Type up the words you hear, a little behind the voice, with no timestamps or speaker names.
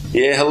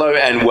Yeah, hello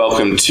and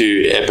welcome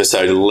to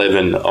episode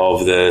 11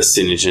 of the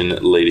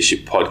Synergen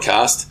Leadership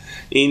Podcast.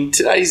 In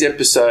today's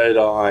episode,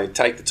 I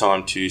take the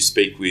time to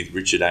speak with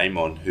Richard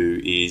Amon, who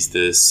is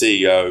the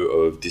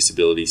CEO of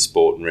Disability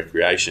Sport and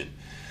Recreation.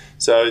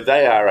 So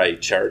they are a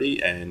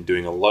charity and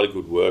doing a lot of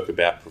good work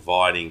about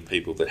providing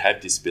people that have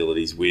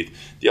disabilities with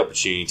the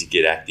opportunity to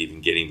get active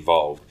and get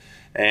involved.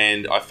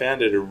 And I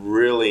found it a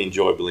really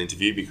enjoyable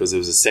interview because it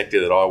was a sector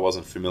that I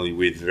wasn't familiar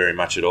with very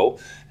much at all.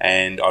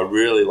 And I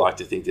really like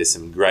to think there's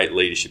some great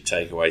leadership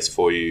takeaways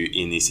for you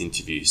in this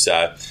interview.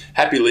 So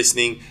happy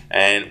listening.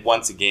 And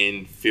once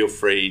again, feel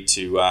free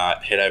to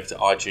head over to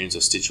iTunes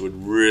or Stitcher.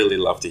 Would really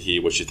love to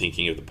hear what you're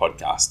thinking of the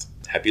podcast.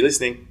 Happy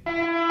listening.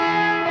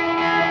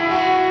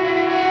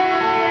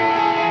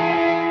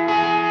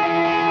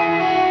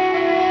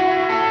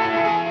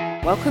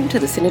 Welcome to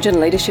the Synergen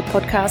Leadership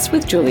Podcast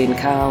with Julian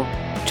Carl.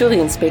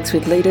 Julian speaks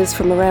with leaders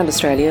from around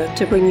Australia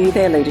to bring you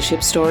their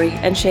leadership story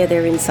and share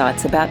their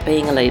insights about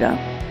being a leader.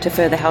 To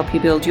further help you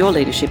build your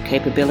leadership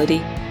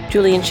capability,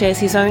 Julian shares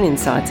his own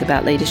insights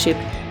about leadership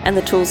and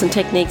the tools and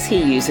techniques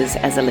he uses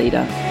as a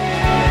leader.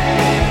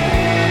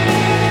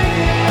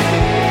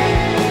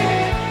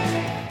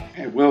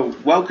 Well,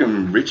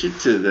 welcome, Richard,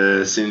 to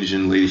the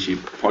Synergen Leadership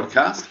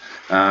Podcast.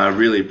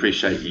 Really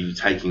appreciate you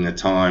taking the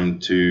time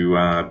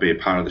to be a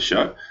part of the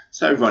show.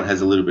 So everyone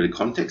has a little bit of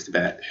context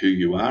about who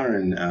you are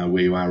and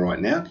where you are right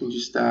now. Can you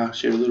just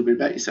share a little bit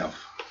about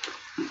yourself?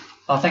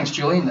 Oh, thanks,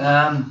 Julian.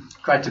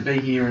 Great to be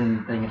here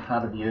and being a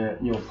part of your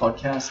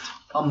podcast.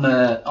 I'm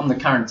the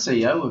current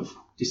CEO of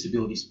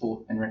Disability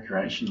Sport and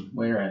Recreation.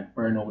 We're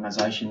an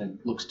organisation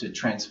that looks to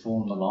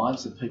transform the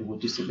lives of people with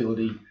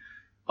disability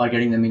by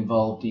getting them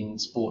involved in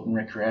sport and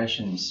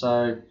recreation.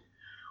 So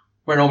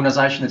we're an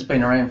organisation that's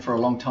been around for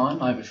a long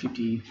time, over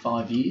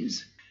 55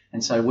 years.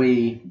 And so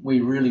we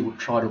really would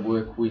try to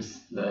work with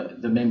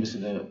the members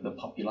of the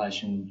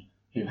population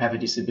who have a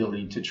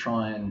disability to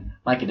try and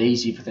make it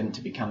easier for them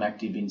to become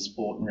active in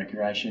sport and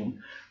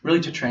recreation,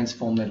 really to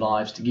transform their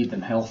lives, to give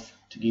them health,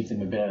 to give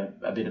them a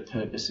better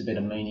purpose, a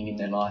better meaning in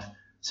their life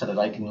so that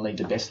they can lead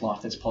the best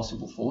life that's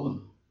possible for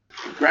them.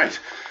 Great.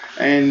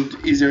 And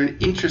is there an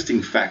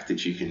interesting fact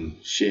that you can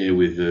share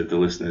with the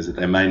listeners that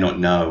they may not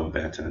know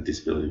about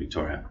Disability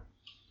Victoria?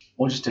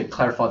 Well, just to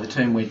clarify the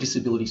term, we're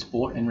Disability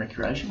Sport and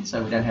Recreation,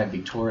 so we don't have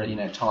Victoria in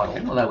our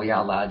title, although we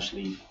are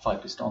largely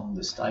focused on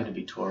the state of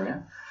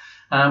Victoria.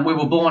 We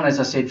were born, as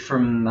I said,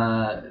 from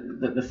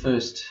the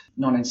first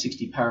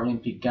 1960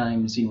 Paralympic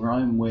Games in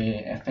Rome,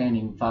 where our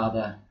founding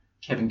father,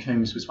 Kevin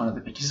Coombs, was one of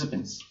the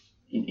participants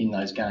in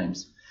those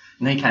games.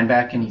 And he came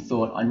back and he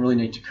thought, I really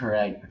need to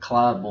create a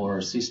club or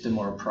a system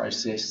or a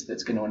process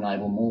that's going to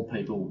enable more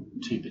people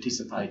to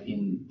participate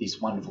in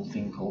this wonderful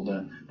thing called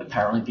the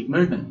Paralympic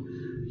movement.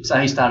 So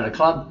he started a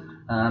club.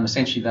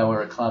 Essentially, they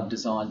were a club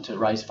designed to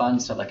raise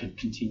funds so they could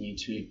continue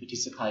to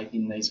participate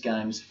in these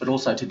games, but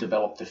also to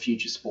develop the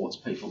future sports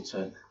people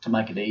to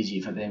make it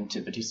easier for them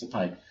to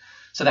participate.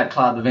 So that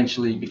club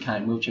eventually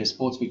became Wheelchair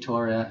Sports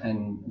Victoria,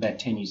 and about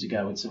 10 years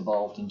ago, it's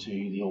evolved into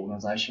the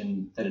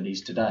organisation that it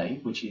is today,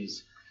 which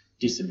is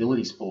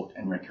Disability Sport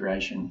and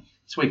Recreation.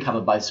 So we cover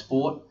both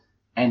sport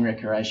and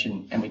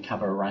recreation, and we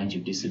cover a range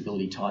of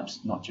disability types,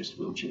 not just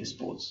wheelchair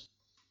sports.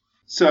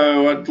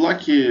 So I'd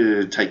like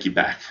to take you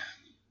back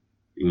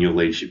in your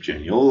leadership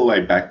journey, all the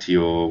way back to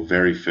your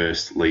very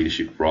first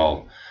leadership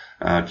role.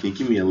 Can you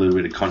give me a little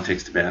bit of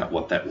context about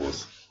what that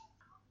was?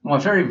 My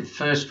very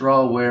first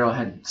role, where I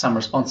had some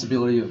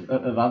responsibility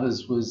of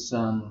others, was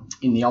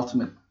in the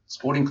Ultimate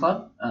Sporting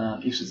Club.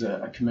 This was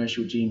a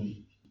commercial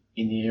gym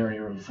in the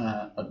area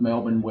of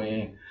Melbourne,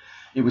 where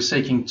it was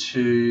seeking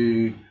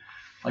to,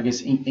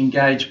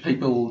 engage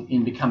people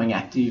in becoming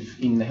active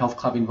in the health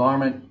club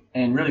environment,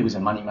 and really was a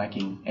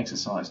money-making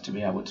exercise to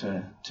be able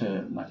to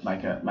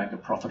make a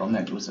profit on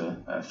that. It was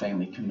a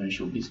family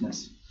commercial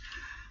business.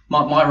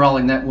 My role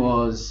in that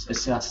was,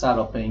 I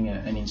started off being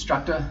an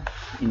instructor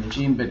in the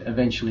gym, but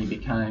eventually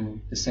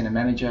became the centre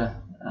manager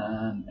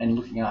and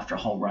looking after a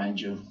whole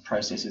range of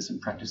processes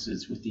and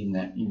practices within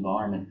that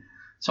environment.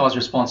 So I was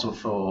responsible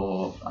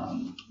for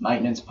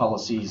maintenance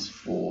policies,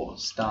 for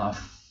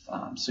staff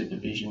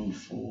supervision,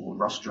 for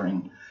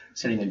rostering,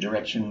 setting the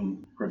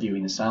direction,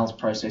 reviewing the sales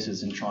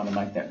processes and trying to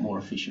make that more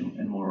efficient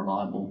and more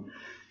reliable.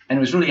 And it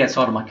was really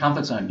outside of my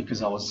comfort zone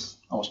because I was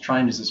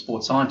trained as a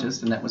sports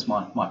scientist, and that was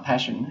my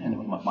passion.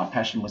 And my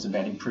passion was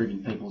about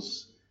improving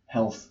people's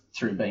health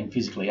through being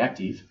physically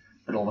active.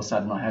 But all of a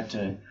sudden I had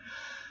to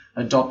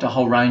adopt a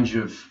whole range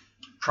of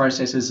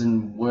processes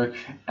and work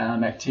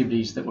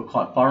activities that were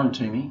quite foreign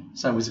to me.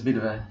 So it was a bit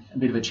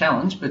of a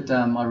challenge, but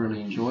I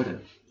really enjoyed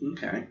it.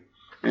 Okay.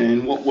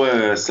 And what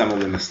were some of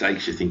the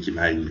mistakes you think you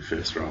made in your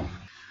first role?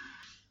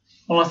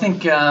 Well, I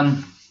think there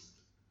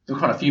were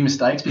quite a few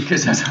mistakes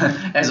because,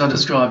 as I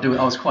described,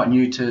 I was quite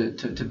new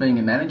to being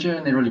a manager,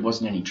 and there really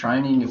wasn't any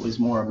training. It was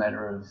more a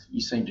matter of you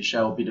seem to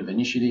show a bit of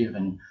initiative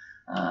and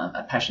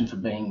a passion for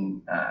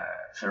being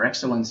for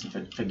excellence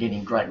and for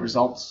getting great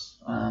results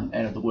out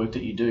of the work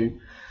that you do.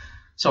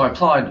 So I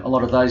applied a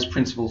lot of those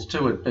principles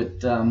to it,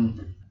 but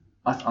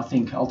I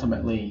think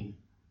ultimately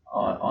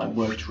I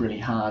worked really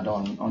hard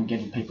on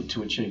getting people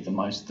to achieve the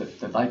most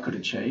that they could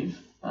achieve,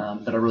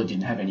 but I really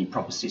didn't have any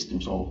proper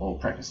systems or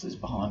practices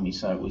behind me,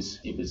 so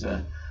it was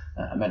a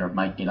matter of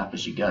making it up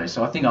as you go.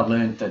 So I think I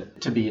learned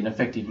that to be an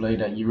effective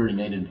leader, you really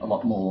needed a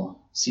lot more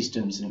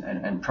systems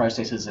and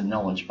processes and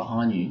knowledge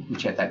behind you,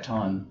 which at that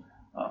time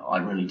I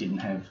really didn't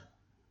have.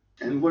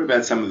 And what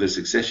about some of the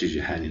successes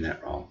you had in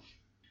that role?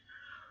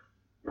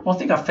 Well, I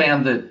think I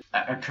found that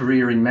a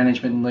career in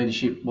management and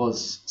leadership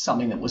was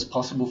something that was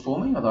possible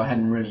for me, although I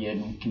hadn't really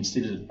even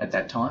considered it at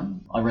that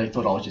time. I really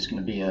thought I was just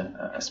going to be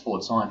a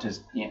sports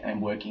scientist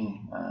and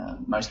working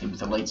mostly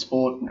with elite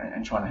sport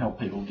and trying to help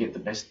people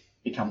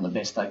become the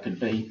best they could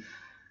be.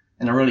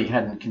 And I really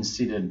hadn't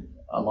considered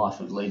a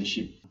life of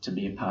leadership to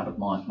be a part of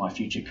my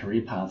future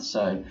career path.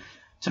 So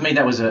to me,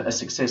 that was a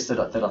success that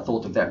I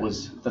thought that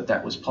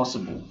was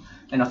possible.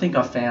 And I think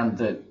I found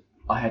that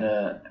I had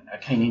a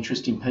keen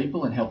interest in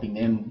people and helping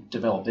them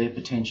develop their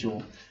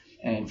potential.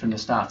 And from the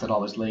staff that I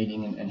was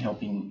leading and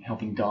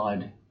helping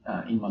guide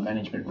in my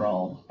management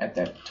role at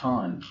that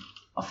time,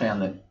 I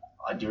found that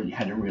I really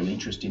had a real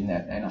interest in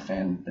that, and I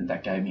found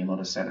that gave me a lot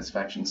of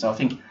satisfaction. So I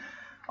think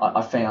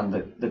I found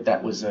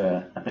that was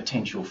a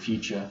potential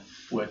future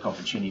work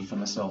opportunity for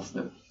myself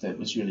that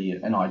was really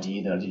an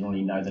idea that I didn't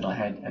really know that I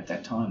had at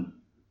that time.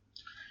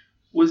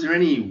 Was there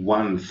any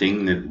one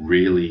thing that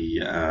really,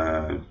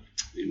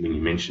 when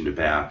you mentioned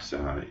about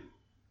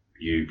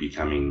you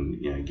becoming,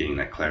 getting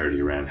that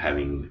clarity around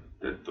having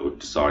or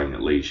deciding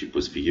that leadership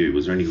was for you,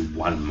 was there any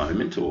one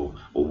moment or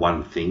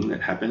one thing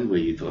that happened where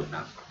you thought,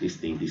 no,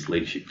 this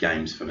leadership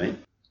game's for me?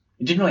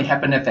 It didn't really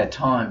happen at that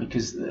time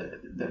because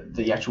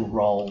the actual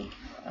role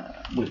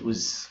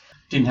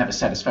didn't have a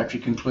satisfactory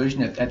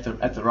conclusion at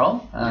the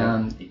role.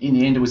 In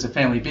the end, it was a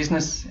family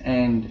business,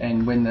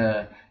 and when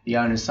the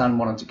owner's son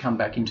wanted to come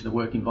back into the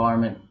work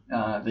environment,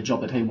 the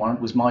job that he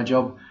wanted was my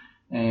job.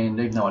 And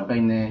even though I'd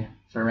been there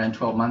for around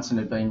 12 months and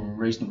had been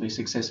reasonably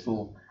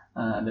successful,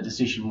 the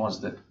decision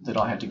was that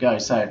I had to go.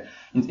 So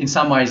in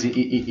some ways,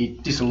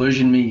 it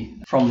disillusioned me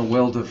from the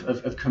world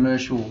of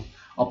commercial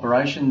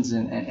operations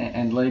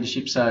and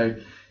leadership. So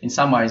in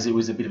some ways, it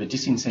was a bit of a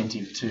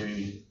disincentive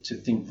to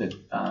think that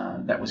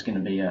that was going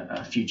to be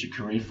a future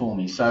career for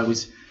me. So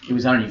it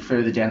was only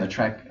further down the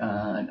track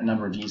a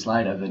number of years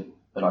later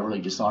that I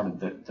really decided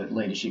that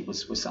leadership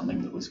was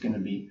something that was going to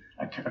be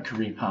a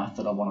career path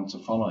that I wanted to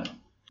follow.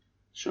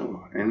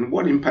 Sure. And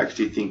what impact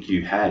do you think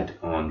you had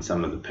on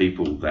some of the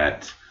people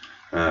that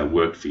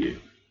worked for you?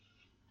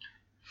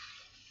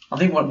 I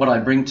think what I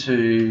bring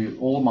to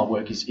all of my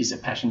work is a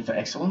passion for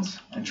excellence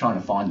and trying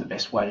to find the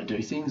best way to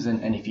do things.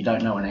 And if you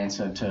don't know an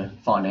answer, to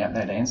find out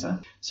that answer.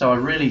 So I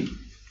really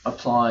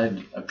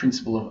applied a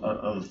principle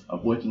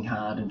of working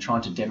hard and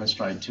trying to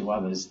demonstrate to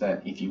others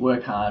that if you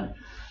work hard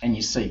and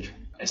you seek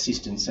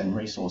assistance and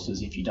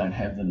resources, if you don't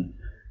have them,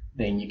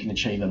 then you can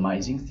achieve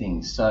amazing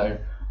things. So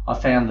I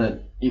found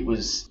that it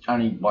was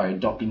only by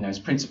adopting those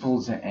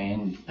principles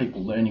and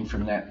people learning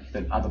from that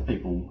other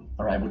people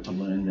are able to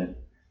learn that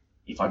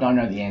if I don't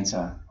know the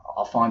answer,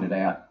 I'll find it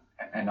out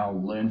and I'll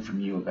learn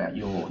from you about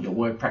your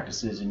work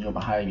practices and your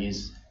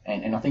behaviours.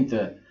 And I think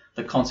the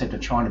concept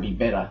of trying to be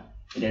better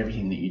at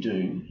everything that you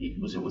do, it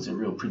was a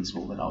real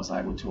principle that I was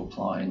able to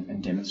apply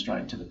and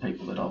demonstrate to the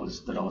people that I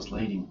was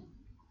leading.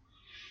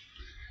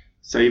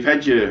 So you've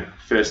had your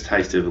first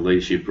taste of a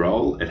leadership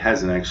role. It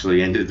hasn't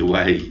actually ended the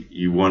way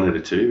you wanted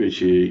it to,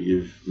 but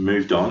you've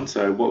moved on.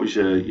 So what was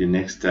your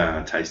next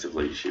taste of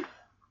leadership?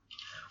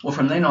 Well,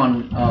 from then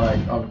on,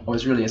 I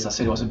was really, as I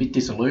said, I was a bit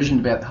disillusioned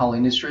about the whole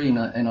industry, and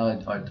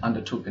I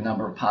undertook a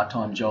number of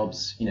part-time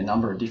jobs in a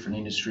number of different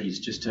industries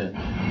just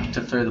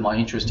to further my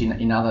interest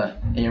in other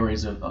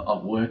areas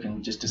of work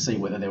and just to see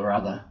whether there were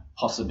other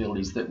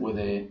possibilities that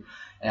were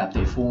out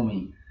there for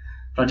me.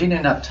 But I did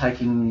end up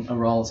taking a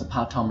role as a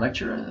part-time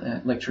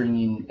lecturer, lecturing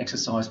in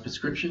exercise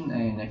prescription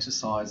and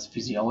exercise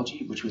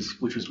physiology, which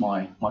was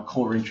my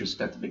core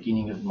interest at the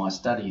beginning of my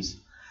studies.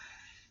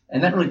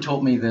 And that really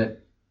taught me that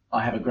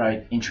I have a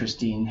great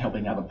interest in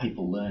helping other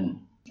people learn.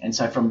 And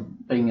so from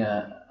being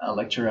a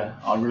lecturer,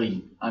 I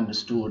really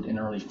understood and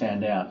really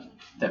found out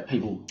that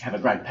people have a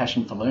great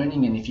passion for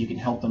learning, and if you can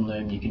help them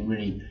learn, you can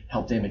really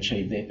help them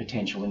achieve their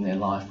potential in their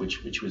life,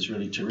 which was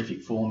really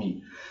terrific for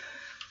me.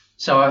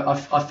 So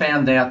I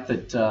found out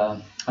that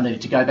I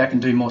needed to go back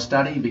and do more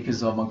study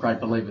because I'm a great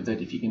believer that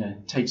if you're going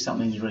to teach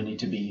something, you really need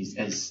to be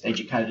as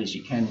educated as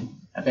you can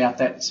about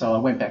that. So I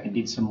went back and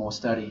did some more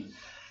study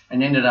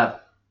and ended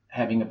up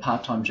having a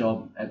part-time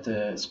job at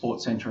the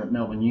Sports Centre at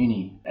Melbourne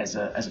Uni as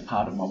a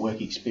part of my work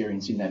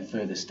experience in that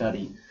further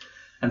study.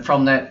 And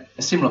from that,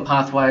 a similar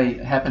pathway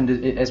happened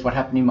as what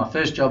happened in my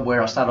first job,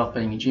 where I started off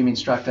being a gym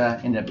instructor,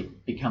 ended up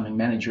becoming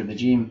manager of the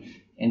gym,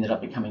 ended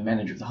up becoming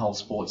manager of the whole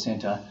Sports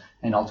Centre,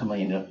 and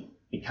ultimately ended up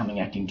becoming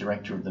acting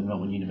director of the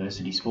Melbourne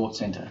University Sports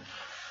Centre.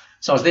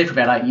 So I was there for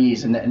about 8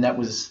 years, and that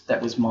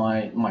was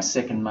my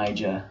second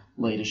major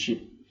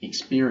leadership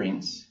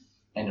experience,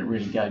 and it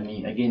really gave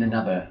me again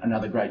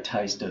another great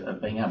taste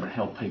of being able to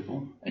help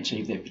people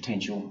achieve their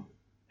potential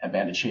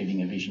about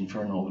achieving a vision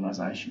for an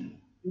organisation.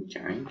 Okay.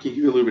 Can you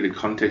give a little bit of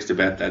context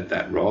about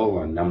that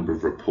role, a number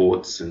of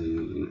reports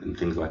and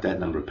things like that,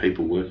 number of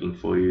people working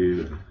for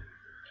you?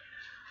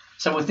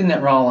 So within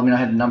that role, I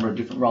had a number of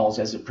different roles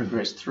as it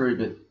progressed through,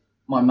 but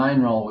my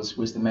main role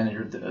was the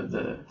manager of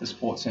the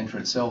sports centre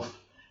itself,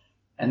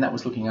 and that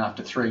was looking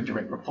after 3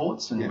 direct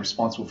reports and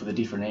responsible for the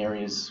different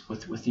areas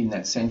within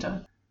that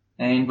centre.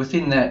 And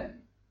within that,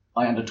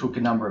 I undertook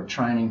a number of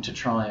training to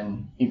try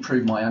and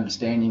improve my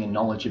understanding and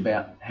knowledge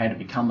about how to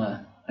become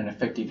an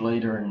effective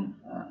leader, and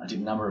I did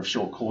a number of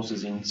short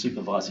courses in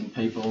supervising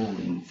people,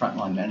 in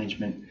frontline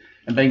management,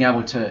 and being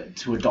able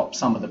to adopt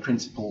some of the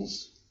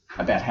principles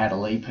about how to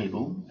lead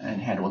people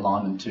and how to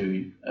align them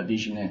to a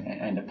vision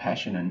and a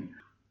passion. And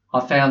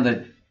I found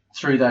that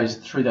through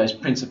those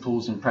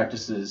principles and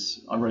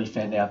practices, I really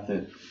found out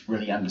that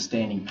really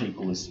understanding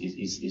people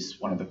is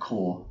one of the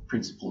core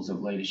principles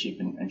of leadership,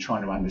 and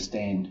trying to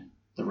understand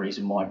the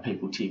reason why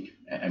people tick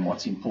and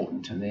what's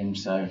important to them.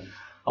 So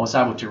I was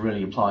able to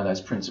really apply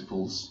those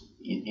principles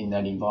in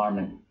that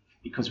environment,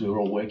 because we were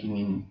all working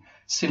in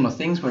similar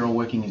things. We were all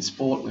working in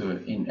sport, we were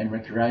in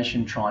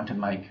recreation, trying to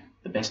make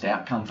the best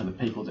outcome for the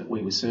people that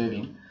we were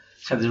serving.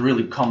 So there's a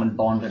really common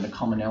bond and a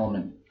common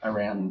element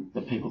around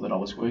the people that I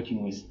was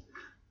working with.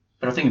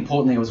 But I think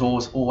importantly, it was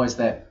always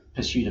that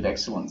pursuit of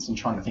excellence and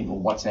trying to think, well,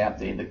 what's out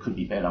there that could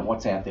be better?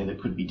 What's out there that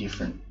could be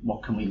different?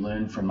 What can we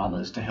learn from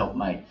others to help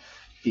make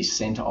this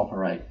centre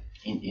operate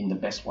in the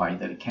best way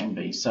that it can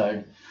be?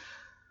 So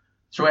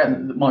throughout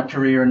my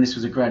career, and this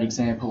was a great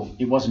example,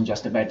 it wasn't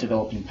just about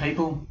developing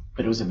people,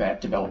 but it was about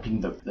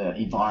developing the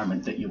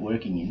environment that you're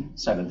working in,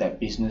 so that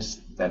business,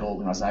 that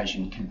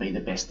organisation can be the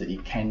best that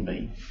it can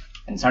be.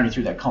 And it's only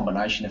through that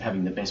combination of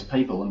having the best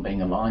people and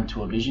being aligned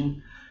to a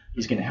vision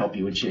is going to help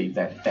you achieve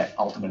that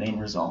ultimate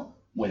end result,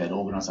 where that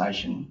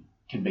organisation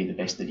can be the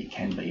best that it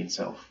can be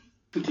itself.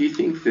 Do you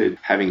think that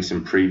having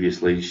some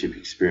previous leadership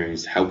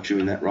experience helped you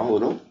in that role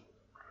at all?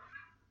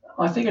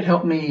 I think it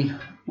helped me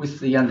with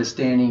the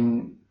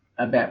understanding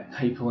about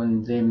people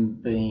and them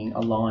being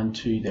aligned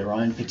to their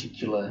own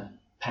particular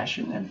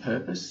passion and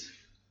purpose.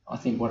 I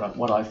think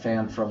what I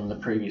found from the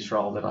previous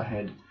role that I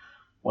had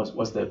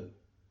was that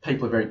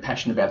people are very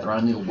passionate about their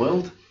own little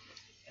world,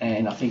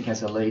 and I think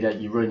as a leader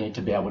you really need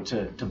to be able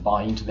to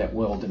buy into that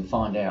world and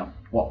find out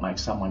what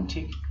makes someone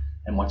tick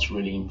and what's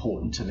really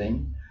important to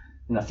them.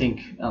 And I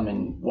think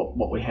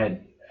what we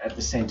had at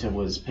the centre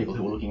was people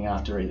who were looking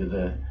after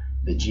either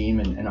the gym,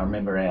 and I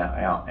remember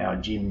our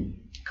gym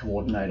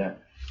coordinator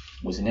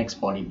was an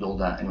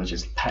ex-bodybuilder and was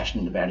just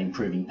passionate about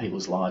improving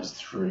people's lives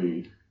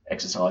through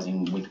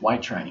exercising with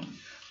weight training,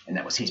 and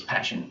that was his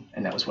passion,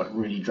 and that was what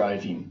really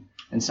drove him.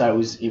 And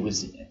so it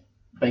was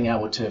being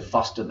able to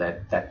foster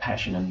that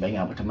passion and being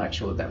able to make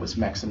sure that was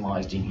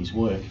maximised in his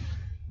work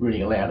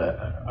really allowed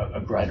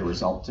a greater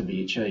result to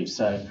be achieved.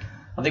 So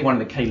I think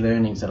one of the key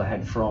learnings that I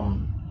had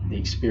from the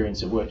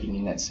experience of working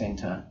in that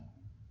centre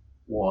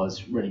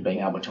was really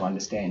being able to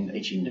understand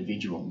each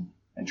individual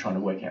and trying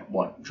to work out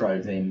what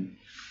drove them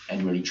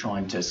and really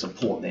trying to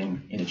support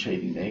them in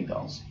achieving their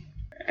goals.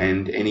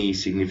 And any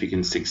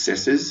significant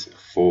successes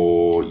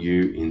for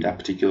you in that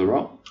particular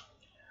role?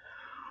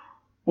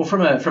 Well,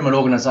 from an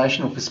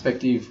organisational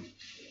perspective,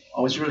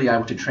 I was really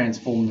able to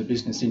transform the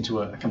business into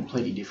a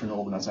completely different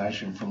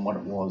organisation from what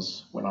it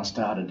was when I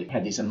started. It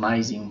had this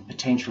amazing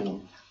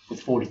potential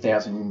with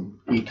 40,000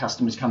 new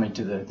customers coming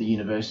to the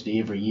university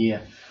every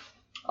year,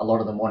 a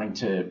lot of them wanting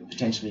to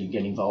potentially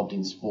get involved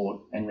in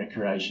sport and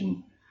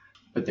recreation.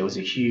 But there was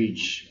a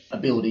huge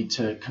ability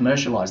to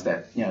commercialise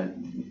that.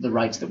 The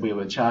rates that we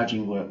were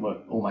charging were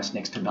almost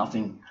next to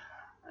nothing.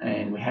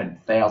 And we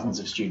had thousands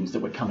of students that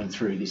were coming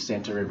through this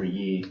centre every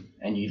year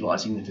and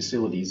utilising the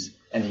facilities,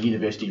 and the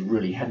university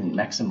really hadn't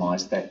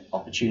maximised that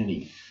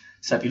opportunity.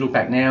 So if you look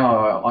back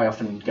now, I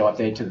often go up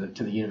there to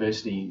the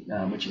university,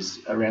 which is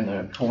around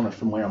the corner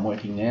from where I'm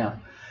working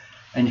now,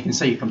 and you can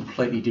see a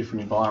completely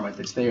different environment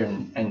that's there,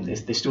 and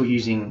they're still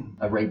using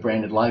a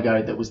rebranded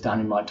logo that was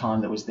done in my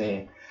time that was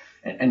there.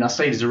 And I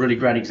see it as a really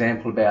great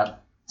example about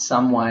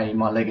some way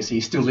my legacy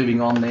is still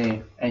living on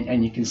there,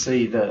 and you can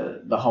see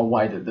the whole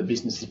way that the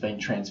business has been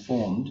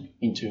transformed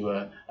into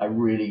a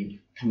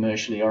really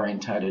commercially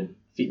orientated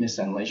fitness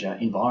and leisure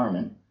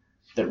environment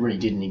that really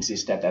didn't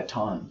exist at that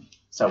time.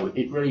 So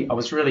I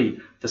was really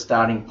the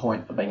starting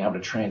point of being able to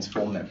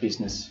transform that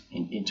business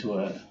into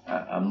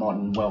a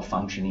modern,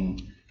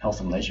 well-functioning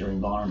health and leisure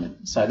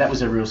environment. So that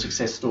was a real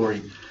success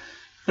story.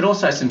 But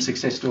also some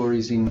success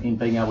stories in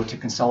being able to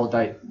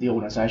consolidate the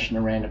organisation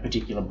around a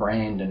particular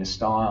brand and a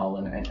style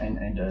and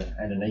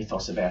an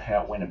ethos about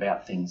how it went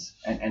about things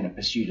and a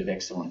pursuit of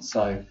excellence.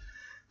 So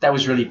that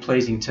was really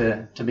pleasing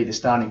to be the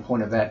starting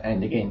point of that,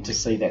 and again to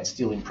see that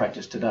still in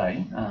practice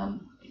today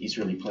is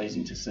really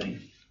pleasing to see.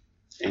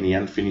 Any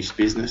unfinished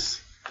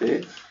business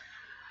there?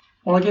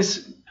 Well, I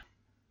guess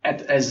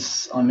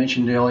as I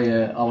mentioned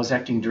earlier, I was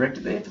acting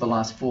director there for the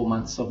last 4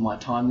 months of my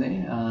time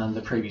there.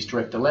 The previous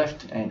director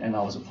left and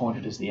I was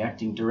appointed as the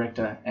acting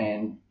director,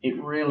 and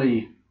it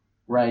really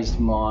raised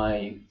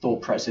my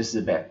thought processes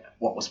about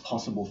what was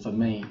possible for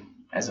me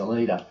as a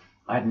leader.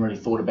 I hadn't really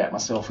thought about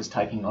myself as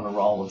taking on a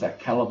role of that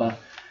calibre,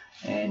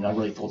 and I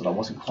really thought that I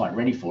wasn't quite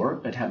ready for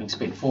it. But having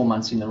spent 4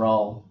 months in the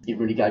role, it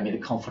really gave me the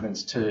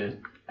confidence to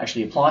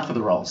actually apply for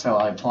the role. So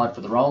I applied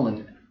for the role,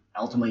 and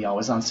ultimately I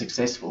was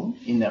unsuccessful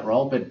in that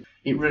role. But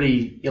it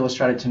really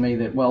illustrated to me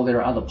that, well, there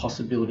are other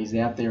possibilities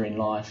out there in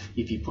life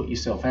if you put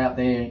yourself out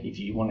there, if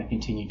you want to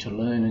continue to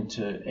learn and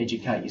to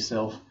educate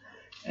yourself.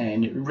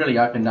 And it really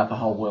opened up a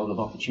whole world of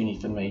opportunity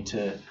for me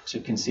to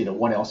consider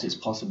what else is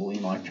possible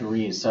in my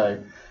career.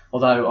 So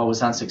although I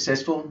was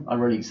unsuccessful, I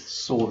really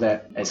saw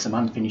that as some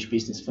unfinished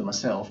business for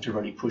myself to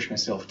really push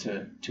myself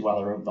to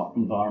other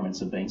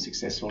environments of being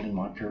successful in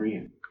my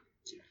career.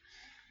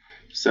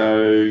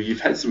 So you've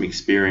had some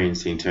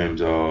experience in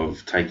terms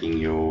of taking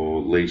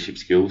your leadership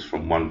skills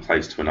from one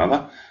place to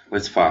another.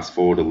 Let's fast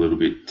forward a little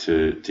bit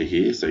to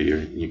here. So you're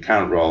in your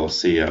current role as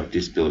CEO of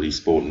Disability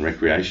Sport and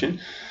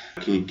Recreation.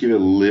 Can you give a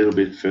little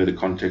bit further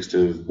context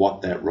of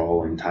what that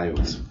role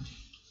entails?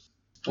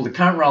 Well, the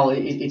current role,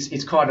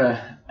 it's quite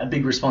a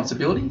big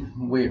responsibility.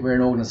 We're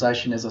an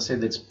organisation, as I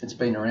said, that's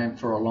been around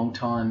for a long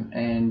time,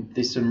 and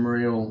there's some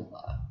real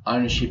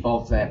ownership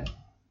of that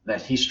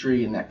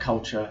history and that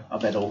culture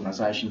of that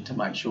organisation to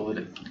make sure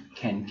that it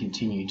can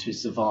continue to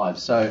survive.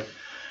 So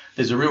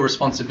there's a real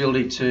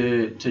responsibility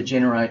to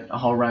generate a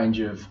whole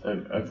range of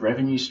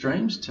revenue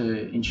streams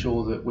to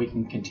ensure that we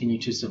can continue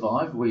to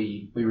survive.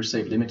 We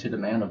receive limited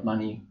amount of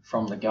money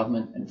from the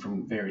government and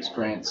from various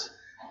grants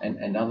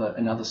and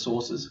other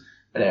sources,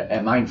 but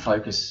our main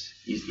focus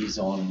is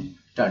on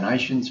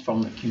donations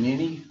from the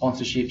community,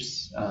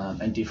 sponsorships,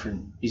 and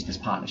different business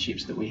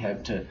partnerships that we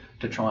have to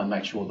try and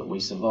make sure that we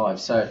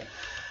survive. So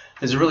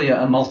there's really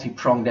a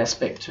multi-pronged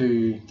aspect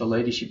to the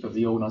leadership of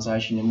the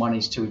organisation, and one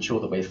is to ensure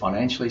that we're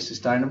financially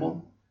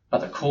sustainable, but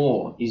the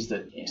core is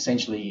that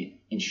essentially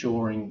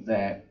ensuring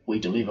that we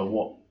deliver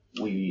what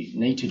we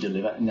need to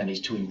deliver, and that is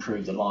to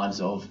improve the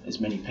lives of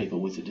as many people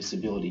with a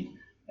disability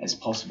as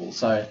possible.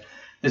 So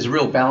there's a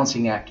real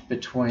balancing act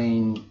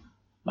between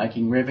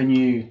making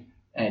revenue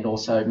and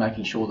also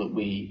making sure that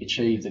we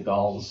achieve the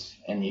goals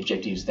and the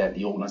objectives that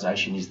the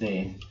organisation is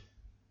there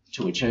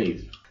to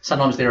achieve.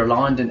 Sometimes they're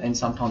aligned and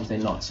sometimes they're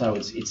not. So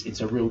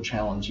it's a real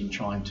challenge in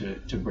trying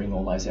to bring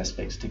all those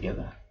aspects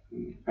together.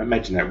 I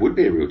imagine that would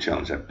be a real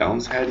challenge, that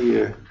balance. How do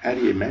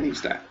you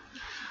manage that?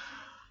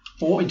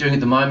 Well, what we're doing at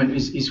the moment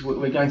is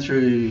we're going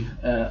through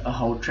a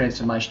whole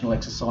transformational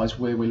exercise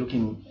where we're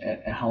looking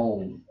at a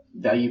whole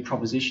value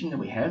proposition that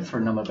we have for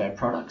a number of our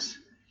products.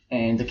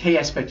 And the key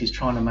aspect is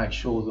trying to make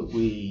sure that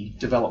we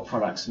develop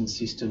products and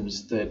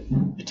systems that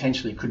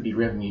potentially could be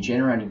revenue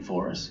generating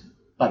for us,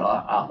 but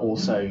are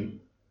also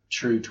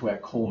true to our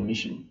core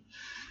mission.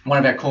 One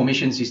of our core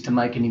missions is to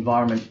make an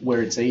environment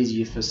where it's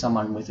easier for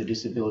someone with a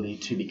disability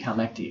to become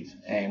active.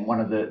 And one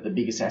of the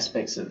biggest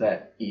aspects of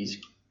that is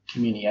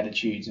community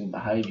attitudes and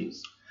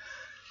behaviours.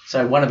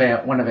 So one of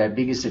our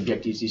biggest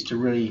objectives is to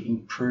really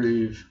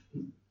improve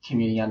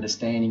community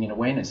understanding and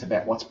awareness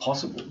about what's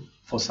possible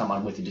for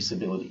someone with a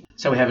disability.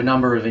 So we have a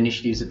number of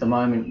initiatives at the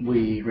moment.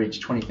 We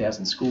reach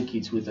 20,000 school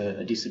kids with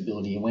a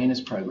disability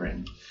awareness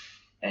program,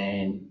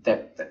 and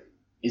that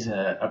is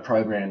a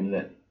program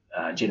that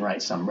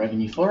generates some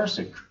revenue for us.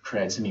 It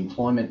creates some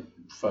employment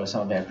for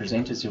some of our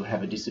presenters who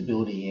have a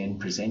disability and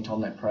present on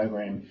that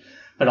program.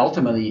 But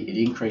ultimately, it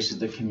increases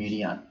the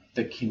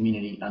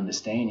community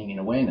understanding and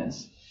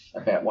awareness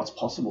about what's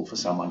possible for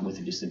someone with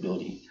a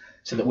disability,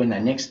 so that when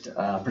they're next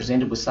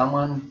presented with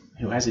someone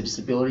who has a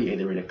disability,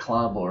 either in a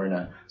club or in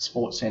a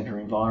sports centre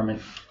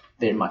environment,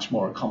 they're much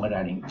more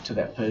accommodating to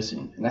that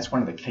person. And that's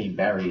one of the key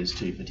barriers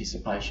to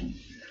participation.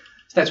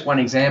 So that's one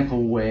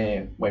example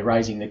where we're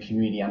raising the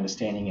community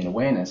understanding and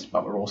awareness,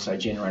 but we're also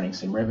generating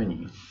some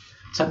revenue.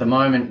 So at the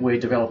moment, we're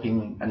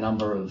developing a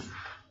number of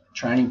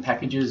training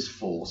packages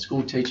for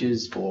school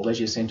teachers, for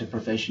leisure centre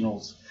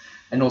professionals,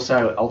 and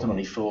also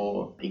ultimately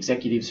for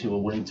executives who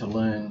are willing to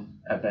learn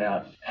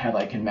about how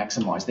they can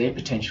maximise their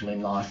potential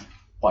in life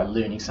by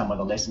learning some of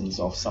the lessons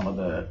of some of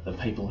the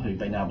people who've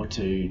been able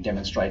to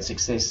demonstrate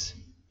success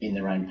in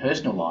their own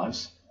personal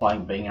lives by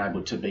being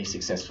able to be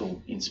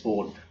successful in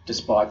sport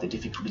despite the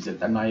difficulties that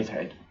they may have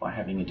had by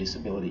having a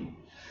disability.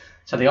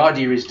 So the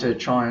idea is to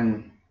try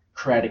and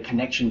create a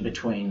connection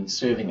between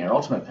serving our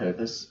ultimate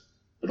purpose,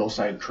 but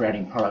also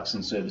creating products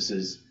and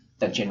services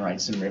that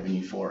generate some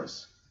revenue for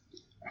us.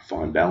 A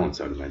fine balance,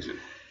 I'd imagine.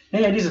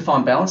 Yeah, it is a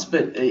fine balance,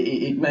 but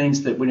it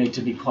means that we need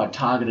to be quite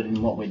targeted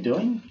in what we're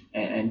doing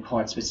and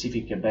quite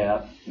specific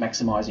about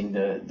maximising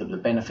the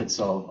benefits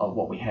of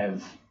what we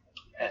have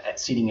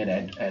sitting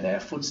at our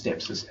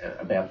footsteps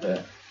about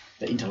the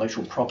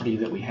intellectual property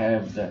that we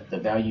have, the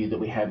value that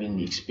we have in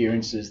the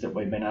experiences that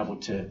we've been able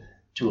to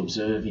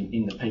observe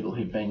in the people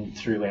who've been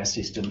through our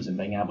systems and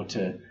being able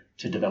to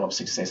develop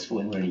successful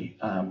and really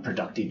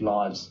productive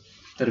lives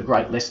that are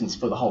great lessons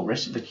for the whole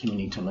rest of the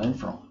community to learn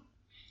from.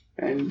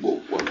 And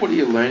what are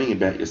you learning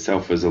about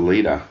yourself as a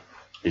leader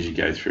as you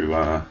go through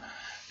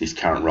this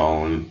current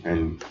role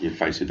and you're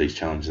faced with these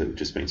challenges that we've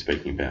just been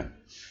speaking about?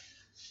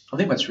 I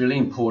think what's really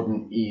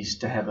important is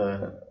to have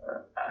a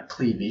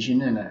clear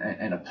vision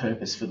and a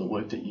purpose for the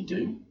work that you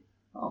do.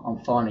 I'm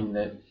finding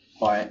that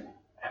by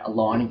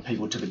aligning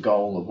people to the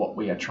goal of what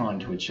we are trying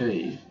to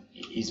achieve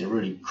is a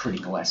really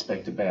critical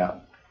aspect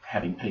about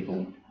having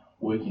people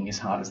working as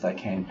hard as they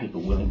can,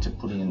 people willing to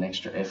put in an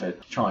extra effort,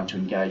 trying to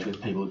engage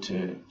with people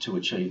to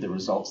achieve the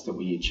results that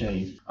we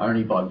achieve,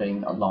 only by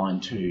being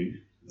aligned to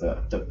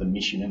the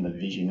mission and the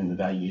vision and the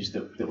values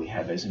that we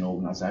have as an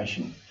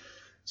organisation.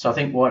 So I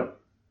think what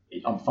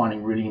I'm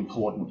finding really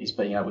important is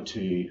being able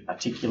to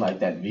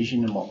articulate that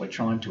vision and what we're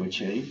trying to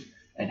achieve,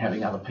 and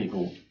having other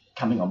people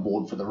coming on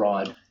board for the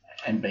ride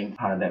and being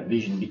part of that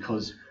vision,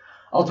 because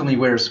ultimately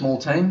we're a small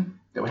team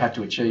that we have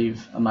to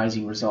achieve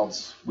amazing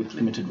results with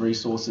limited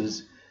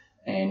resources,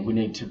 and we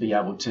need to be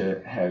able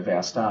to have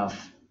our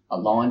staff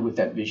aligned with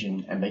that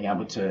vision and being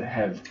able to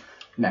have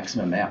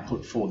maximum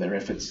output for their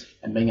efforts,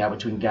 and being able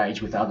to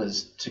engage with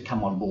others to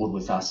come on board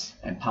with us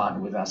and partner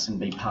with us and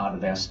be part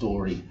of our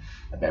story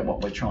about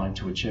what we're trying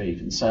to achieve.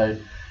 And so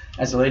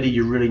as a leader,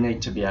 you really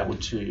need to be able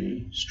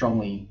to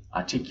strongly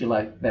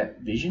articulate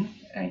that vision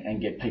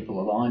and get people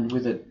aligned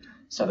with it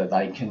so that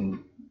they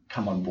can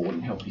come on board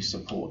and help you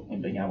support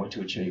in being able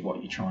to achieve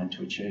what you're trying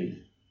to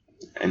achieve.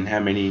 And how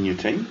many in your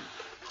team?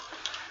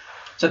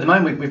 So at the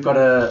moment we've got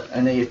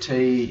an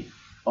EFT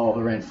of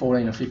around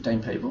 14 or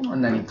 15 people,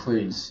 and that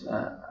includes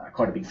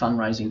quite a big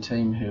fundraising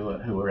team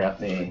who are out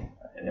there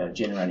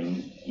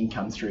generating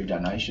income through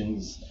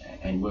donations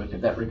and work of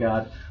that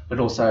regard, but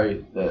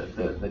also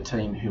the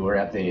team who are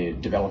out there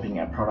developing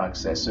our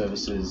products, our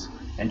services,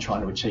 and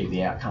trying to achieve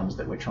the outcomes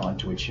that we're trying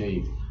to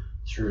achieve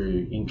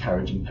through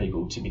encouraging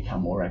people to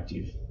become more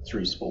active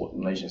through sport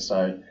and leisure.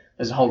 So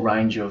there's a whole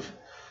range of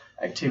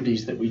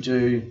activities that we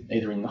do,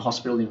 either in the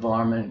hospital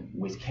environment,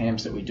 with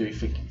camps that we do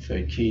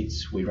for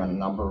kids. We run a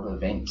number of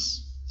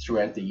events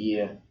throughout the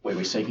year where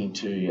we're seeking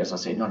to, as I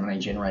said, not only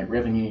generate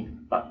revenue,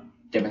 but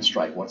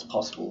demonstrate what's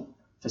possible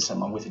for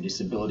someone with a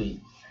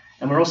disability.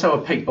 And we're also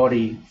a peak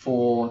body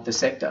for the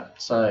sector.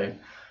 So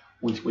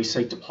we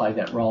seek to play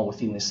that role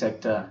within the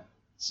sector.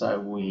 So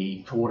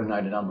we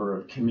coordinate a number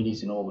of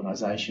committees and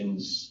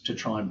organisations to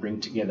try and bring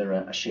together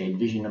a shared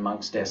vision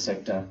amongst our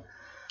sector.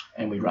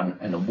 And we run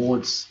an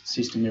awards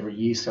system every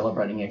year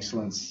celebrating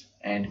excellence,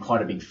 and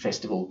quite a big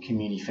festival,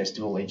 community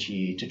festival each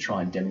year, to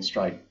try and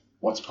demonstrate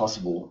what's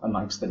possible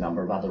amongst the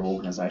number of other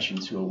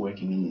organisations who are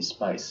working in this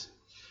space.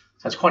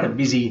 So it's quite a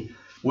busy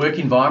work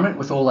environment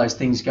with all those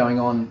things going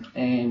on,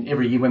 and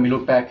every year when we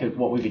look back at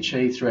what we've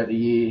achieved throughout the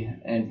year,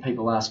 and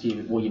people ask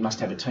you, well, you must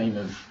have a team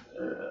of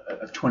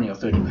 20 or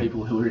 30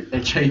 people who are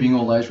achieving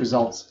all those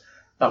results.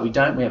 But we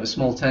don't. We have a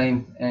small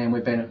team, and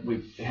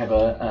we have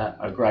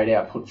a great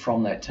output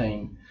from that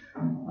team,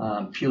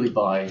 purely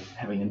by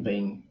having them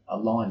being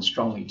aligned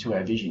strongly to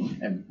our vision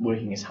and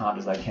working as hard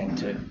as they can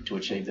to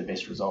achieve the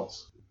best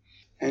results.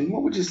 And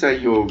what would you say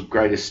your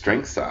greatest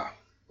strengths are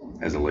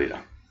as a leader?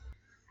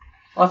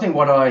 I think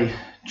what I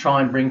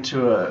try and bring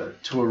to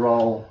a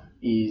role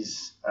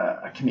is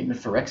a commitment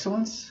for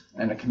excellence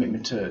and a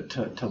commitment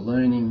to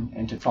learning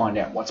and to find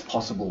out what's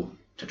possible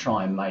to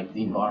try and make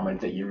the environment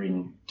that you're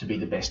in to be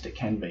the best it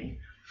can be.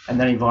 And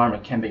that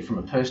environment can be from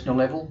a personal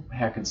level.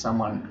 How can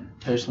someone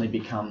personally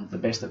become the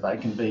best that they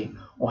can be,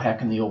 or how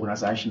can the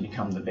organisation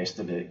become the best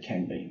that it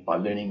can be by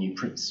learning new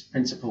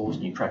principles,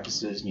 new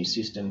practices, new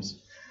systems.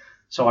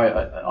 So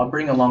I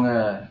bring along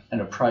an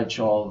approach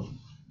of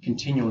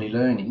continually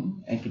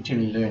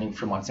learning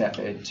from what's out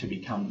there to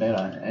become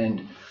better.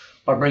 And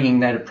by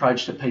bringing that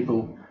approach to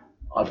people,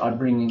 I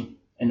bring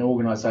an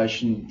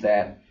organisation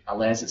that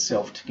allows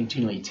itself to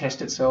continually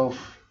test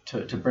itself,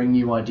 to bring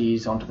new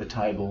ideas onto the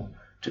table,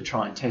 to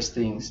try and test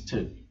things,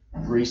 to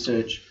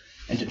research,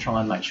 and to try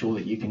and make sure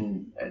that you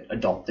can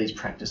adopt these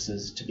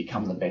practices to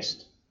become the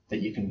best that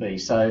you can be.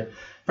 So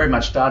very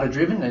much data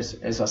driven.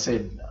 As I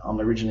said,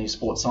 I'm originally a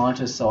sports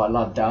scientist, so I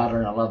love data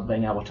and I love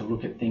being able to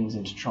look at things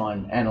and to try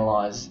and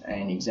analyse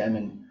and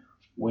examine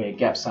where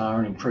gaps are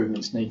and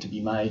improvements need to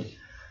be made.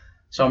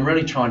 So I'm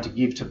really trying to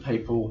give to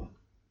people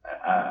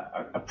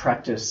a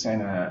practice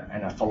and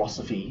a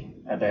philosophy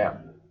about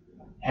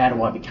how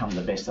do I become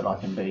the best that I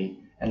can be,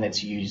 and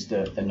let's use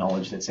the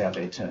knowledge that's out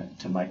there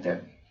to make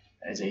that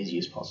as easy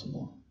as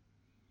possible.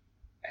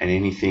 And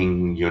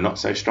anything you're not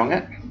so strong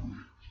at?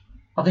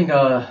 I think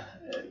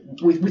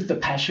with the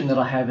passion that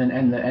I have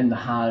and the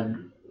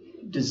hard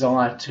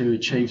desire to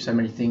achieve so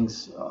many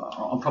things,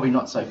 I'm probably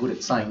not so good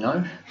at saying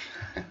no.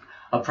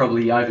 I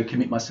probably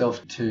overcommit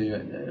myself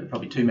to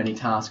probably too many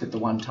tasks at the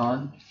one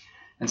time.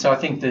 And so I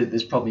think that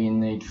there's probably a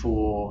need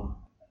for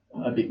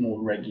a bit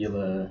more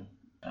regular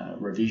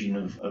revision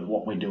of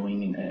what we're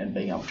doing and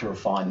being able to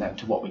refine that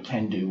to what we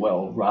can do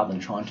well, rather than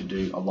trying to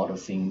do a lot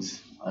of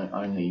things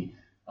only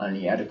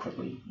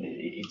adequately.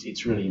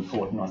 It's really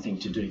important, I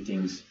think, to do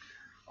things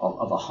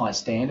of a high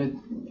standard,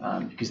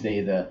 because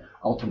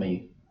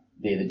ultimately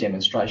they're the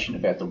demonstration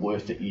about the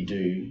work that you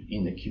do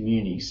in the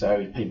community. So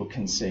if people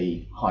can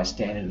see high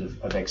standard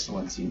of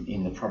excellence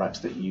in the products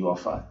that you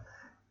offer,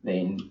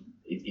 then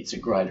it's a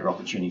greater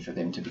opportunity for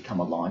them to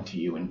become aligned to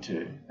you and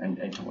to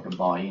want to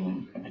buy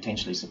in and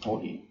potentially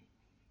support you.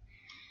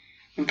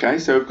 Okay,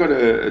 so we've got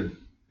a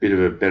bit of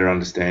a better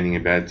understanding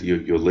about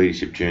your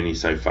leadership journey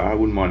so far. I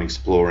wouldn't mind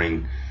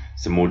exploring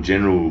some more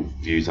general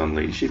views on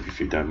leadership, if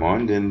you don't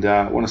mind. And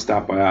I want to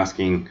start by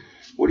asking,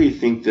 what do you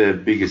think the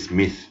biggest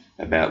myth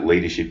about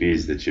leadership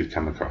is that you've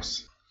come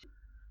across?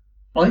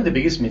 I think the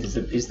biggest myth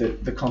is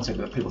the concept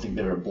that people think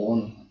they're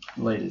born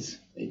leaders.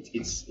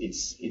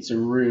 It's a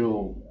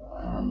real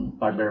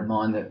bugbear of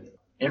mine that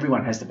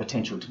everyone has the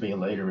potential to be a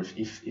leader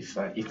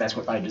if that's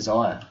what they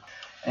desire.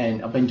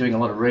 And I've been doing a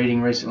lot of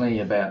reading recently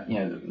about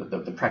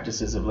the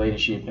practices of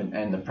leadership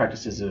and the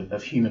practices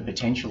of human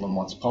potential and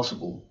what's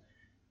possible.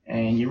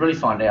 And you really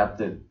find out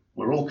that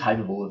we're all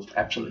capable of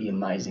absolutely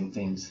amazing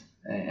things.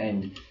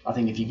 And I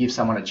think if you give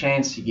someone a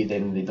chance, you give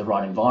them the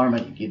right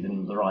environment, you give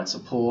them the right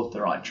support,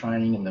 the right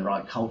training and the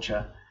right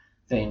culture,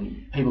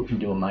 then people can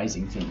do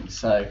amazing things.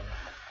 So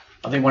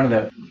I think one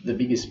of the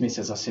biggest myths,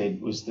 as I said,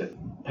 was that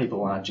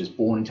people aren't just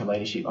born into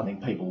leadership. I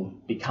think people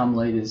become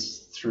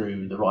leaders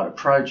through the right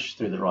approach,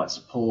 through the right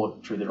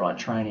support, through the right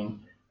training,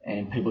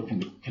 and people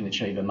can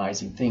achieve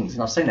amazing things.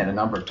 And I've seen that a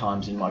number of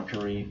times in my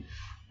career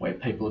where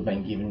people have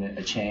been given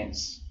a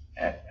chance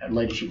at a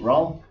leadership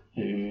role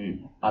who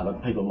other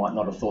people might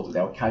not have thought that they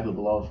were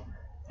capable of.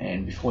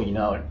 And before you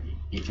know it,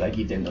 if they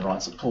give them the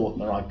right support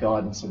and the right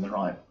guidance and the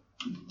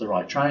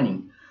right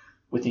training,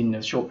 within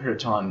a short period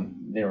of time,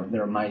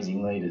 they're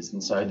amazing leaders.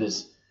 And so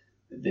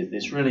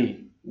there's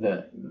really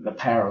the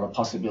power or the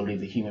possibility of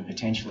the human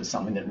potential is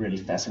something that really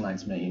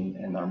fascinates me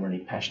and I'm really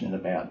passionate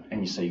about. And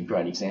you see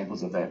great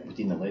examples of that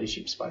within the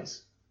leadership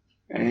space.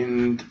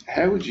 And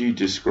how would you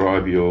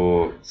describe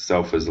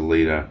yourself as a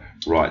leader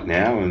right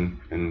now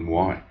and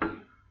why?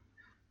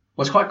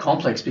 Well, it's quite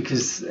complex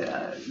because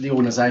the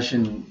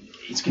organisation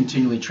is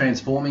continually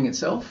transforming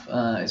itself.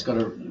 It's got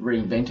to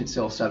reinvent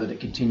itself so that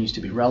it continues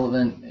to be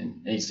relevant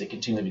and needs to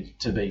continue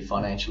to be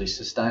financially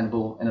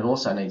sustainable. And it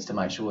also needs to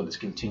make sure that it's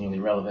continually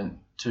relevant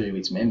to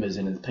its members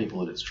and the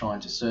people that it's trying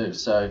to serve.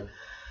 So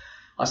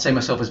I see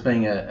myself as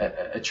being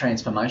a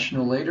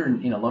transformational leader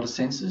in a lot of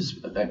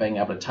senses, about being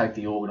able to take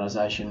the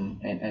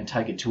organisation and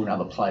take it to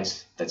another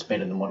place that's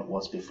better than what it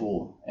was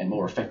before and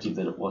more effective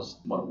than what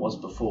it was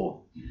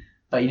before.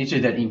 But you need to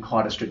do that in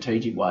quite a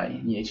strategic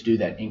way. You need to do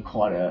that in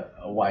quite a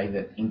way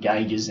that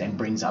engages and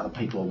brings other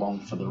people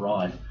along for the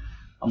ride.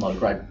 I'm not a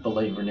great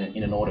believer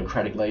in an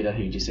autocratic leader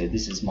who just said,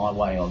 this is my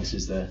way or this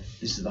is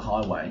the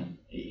highway.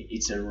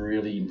 It's a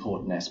really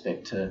important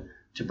aspect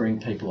to bring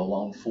people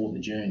along for the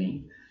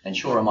journey. And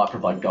sure, I might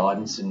provide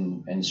guidance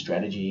and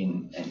strategy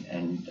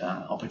and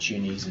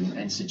opportunities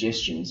and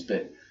suggestions,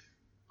 but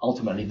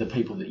ultimately the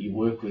people that you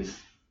work with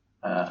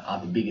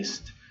are the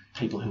biggest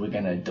people who are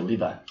going to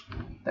deliver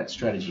that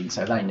strategy. And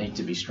so they need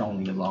to be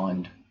strongly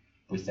aligned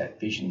with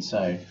that vision.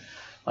 So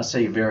I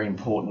see a very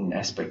important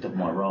aspect of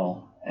my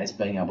role as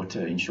being able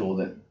to ensure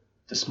that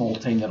the small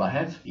team that I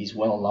have is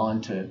well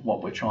aligned to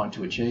what we're trying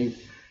to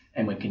achieve,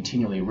 and we're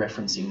continually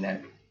referencing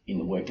that in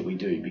the work that we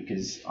do,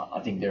 because I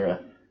think there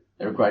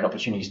are great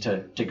opportunities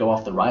to go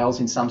off the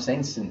rails in some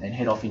sense and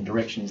head off in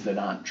directions that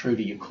aren't true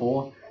to your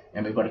core,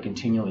 and we've got to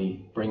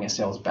continually bring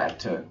ourselves back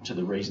to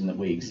the reason that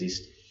we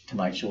exist, to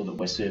make sure that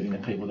we're serving the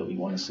people that we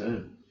want to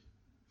serve.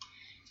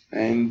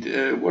 And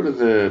what are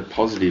the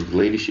positive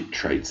leadership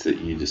traits that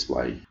you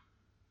display?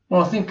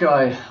 Well, I think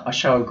I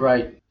show a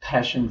great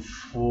passion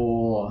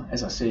for,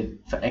 as I said,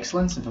 for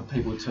excellence and for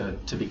people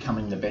to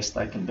becoming the best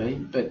they can be.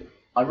 But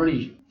I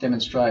really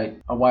demonstrate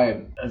a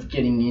way of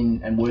getting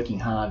in and working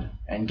hard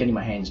and getting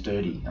my hands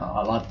dirty.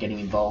 I love getting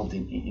involved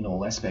in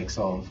all aspects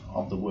of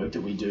the work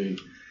that we do.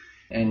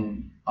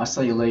 And I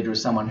see a leader as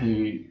someone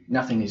who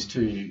nothing is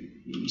too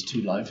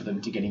low for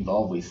them to get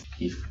involved with.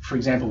 If, for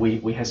example,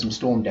 we had some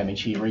storm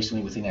damage here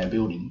recently within our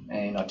building,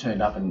 and I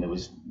turned up and there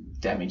was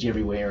damage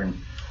everywhere,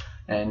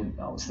 and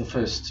I was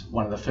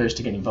one of the first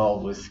to get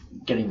involved with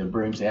getting the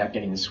brooms out,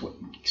 getting the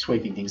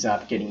sweeping things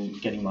up,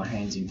 getting my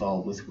hands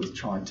involved with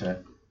trying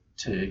to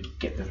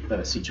get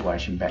the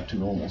situation back to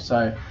normal.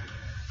 So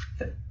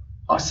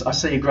I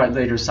see a great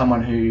leader as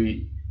someone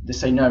who they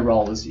see no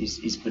role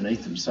is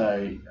beneath them.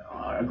 So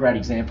a great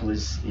example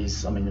is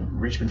the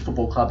Richmond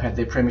Football Club had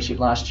their premiership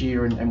last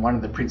year, and one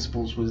of the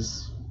principles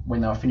was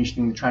when they were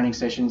finishing the training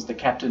sessions, the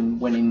captain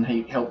went in,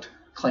 he helped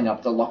clean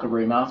up the locker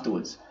room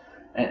afterwards.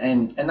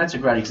 And that's a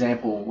great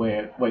example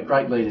where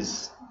great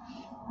leaders,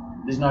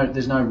 there's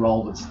no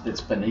role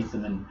that's beneath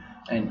them,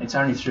 and it's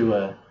only through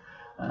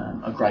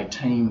a great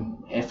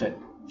team effort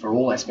for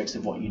all aspects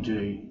of what you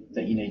do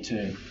that you need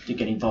to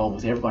get involved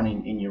with everyone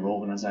in your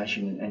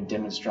organisation and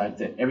demonstrate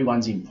that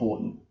everyone's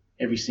important.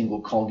 Every single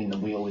cog in the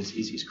wheel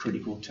is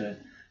critical to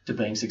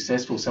being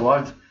successful. So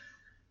I've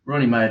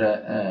really made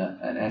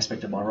an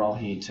aspect of my role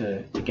here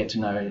to get to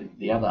know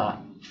the other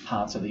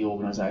parts of the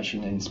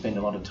organisation and spend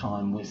a lot of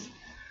time with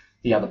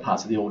the other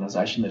parts of the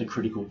organisation that are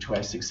critical to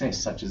our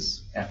success, such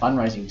as our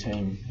fundraising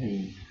team,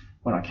 who,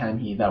 when I came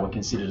here, they were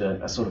considered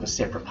a sort of a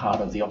separate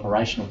part of the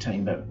operational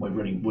team, but we've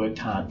really worked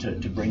hard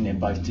to bring them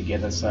both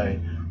together so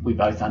we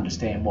both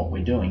understand what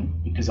we're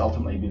doing, because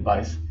ultimately we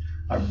both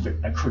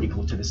are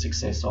critical to the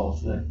success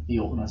of the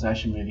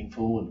organisation moving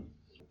forward.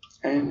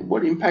 And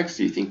what impacts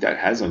do you think that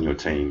has on your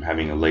team,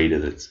 having a leader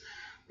that's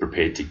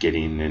prepared to get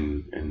in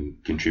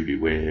and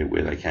contribute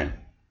where they can?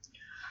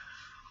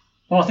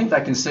 Well, I think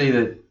they can see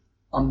that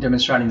I'm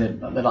demonstrating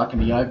that I can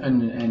be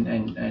open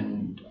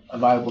and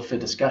available for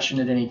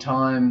discussion at any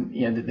time.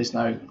 That there's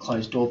no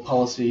closed door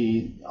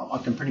policy. I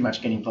can pretty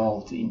much get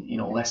involved in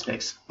all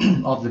aspects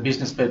of the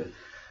business. But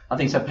I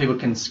think so people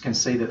can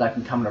see that they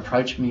can come and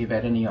approach me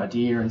about any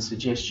idea and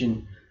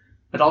suggestion.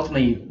 But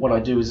ultimately, what I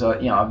do is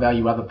I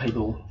value other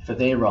people for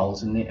their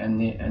roles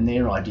and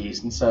their ideas.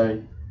 And so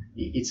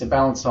it's a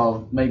balance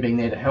of me being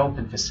there to help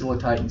and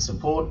facilitate and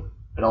support.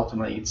 But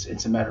ultimately,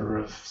 it's a matter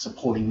of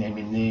supporting them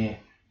in their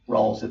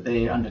roles that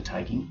they're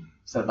undertaking,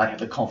 so that they have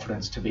the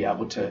confidence to be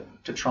able to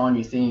try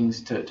new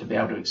things, to be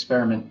able to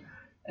experiment,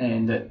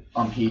 and that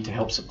I'm here to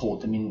help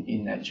support them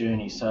in that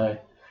journey. So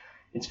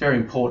it's very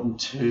important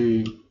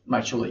to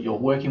make sure that you're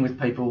working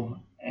with people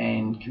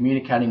and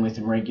communicating with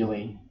them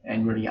regularly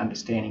and really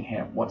understanding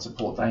what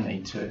support they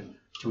need to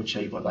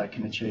achieve what they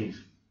can achieve.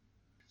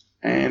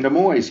 And I'm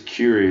always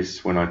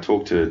curious when I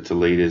talk to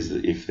leaders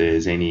if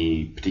there's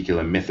any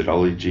particular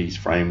methodologies,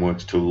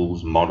 frameworks,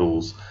 tools,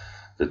 models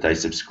that they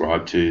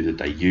subscribe to, that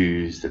they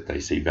use, that they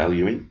see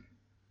value in.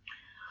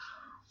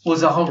 Well,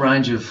 there's a whole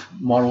range of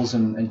models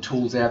and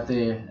tools out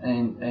there,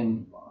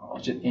 and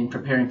in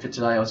preparing for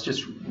today, I was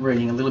just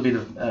reading a little bit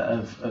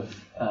of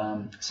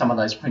some of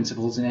those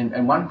principles,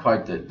 and one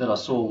quote that I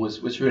saw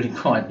was really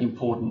quite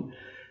important,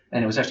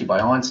 and it was actually by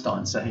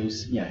Einstein. So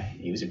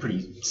he was a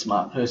pretty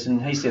smart person.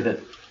 He said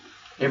that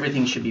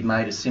everything should be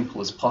made as simple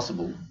as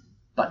possible,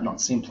 but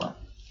not simpler.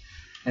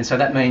 And so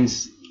that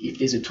means if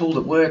there's a tool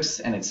that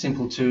works and it's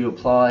simple to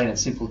apply and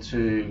it's simple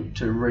to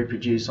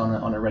reproduce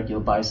on a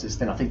regular basis,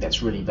 then I think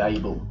that's really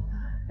valuable.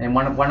 And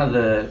one of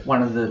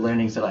the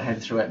learnings that I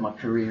had throughout my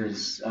career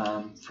is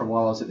for a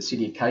while I was at the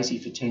City of Casey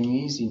for 10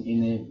 years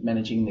in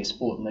managing their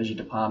sport and leisure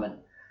department,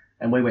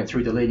 and we went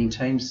through the leading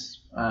teams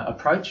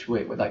approach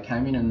where they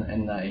came in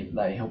and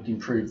they helped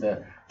improve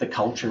the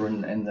culture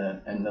and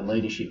the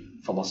leadership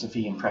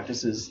philosophy and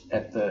practices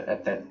at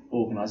that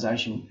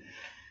organisation.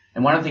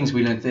 And one of the things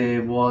we learnt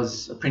there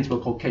was a principle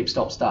called keep,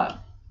 stop, start.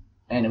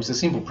 And it was a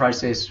simple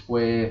process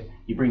where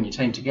you bring your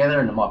team together,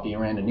 and it might be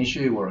around an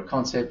issue or a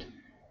concept,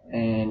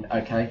 and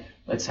okay,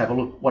 let's have a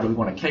look. What do we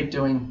want to keep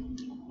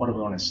doing? What do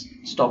we want to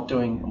stop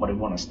doing? And what do we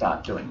want to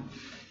start doing?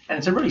 And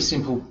it's a really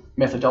simple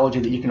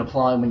methodology that you can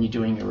apply when you're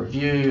doing a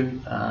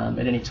review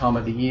at any time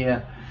of the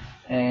year.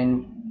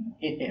 And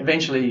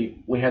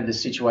eventually we had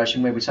this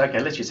situation where we say,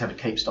 okay, let's just have a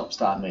keep, stop,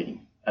 start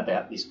meeting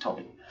about this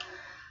topic.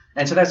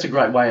 And so that's a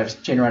great way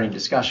of generating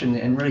discussion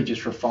and really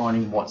just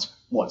refining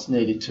what's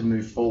needed to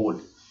move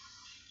forward.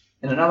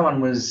 And another one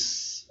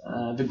was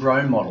the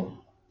GROW model,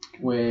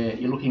 where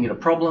you're looking at a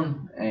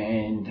problem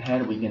and how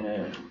are we going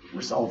to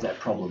resolve that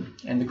problem.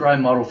 And the GROW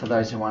model, for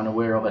those who aren't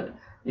aware of it,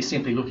 is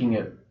simply looking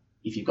at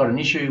if you've got an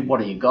issue, what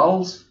are your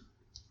goals?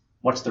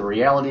 What's the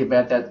reality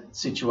about that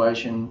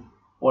situation?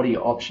 What are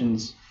your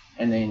options?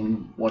 And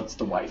then what's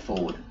the way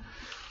forward?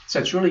 So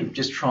it's really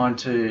just trying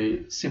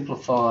to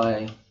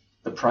simplify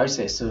the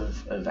process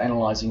of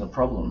analysing a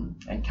problem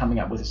and coming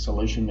up with a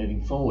solution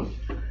moving forward.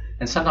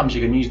 And sometimes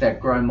you can use that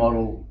GROW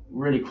model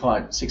really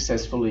quite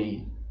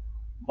successfully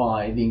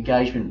by the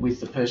engagement with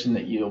the person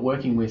that you're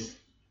working with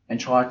and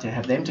try to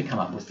have them to come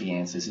up with the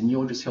answers, and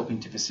you're just helping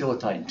to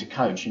facilitate and to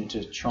coach and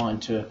to trying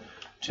to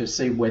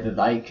see whether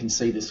they can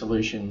see the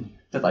solution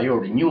that they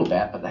already knew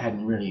about but they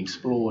hadn't really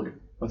explored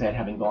without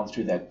having gone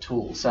through that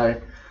tool.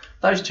 So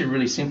those two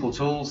really simple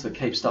tools, the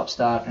keep, stop,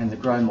 start and the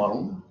GROW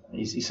model,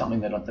 is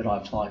something that I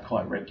apply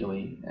quite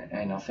regularly,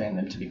 and I found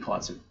them to be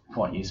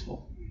quite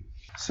useful.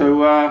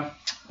 So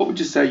what would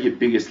you say your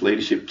biggest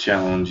leadership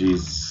challenge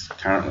is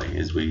currently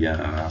as we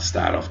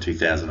start off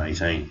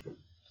 2018?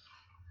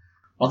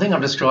 Well, I think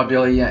I've described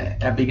earlier,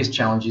 our biggest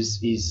challenge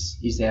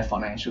is our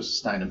financial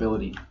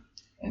sustainability.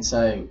 And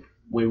so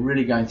we're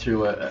really going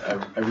through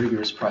a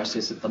rigorous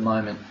process at the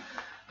moment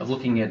of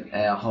looking at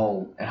our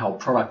whole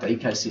product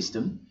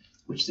ecosystem,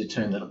 which is a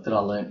term that I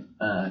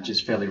learnt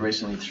just fairly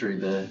recently through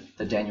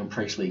the Daniel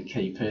Priestley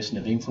Key Person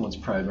of Influence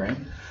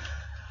program.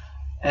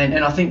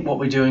 And I think what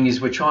we're doing is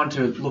we're trying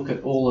to look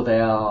at all of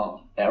our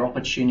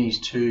opportunities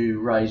to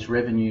raise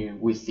revenue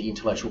with the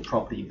intellectual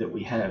property that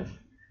we have.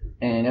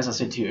 And as I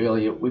said to you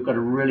earlier, we've got to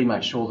really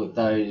make sure that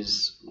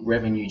those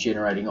revenue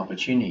generating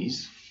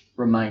opportunities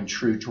remain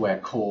true to our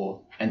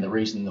core and the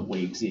reason that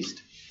we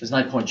exist. There's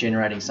no point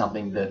generating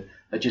something that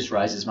just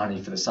raises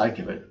money for the sake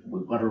of it.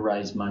 We've got to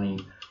raise money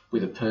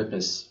with a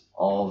purpose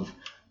of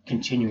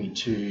continuing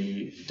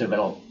to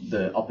develop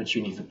the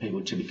opportunity for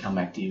people to become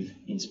active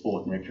in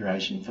sport and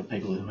recreation for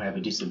people who have a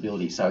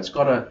disability. So it's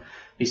got to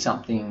be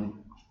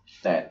something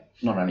that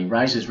not only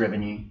raises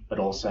revenue, but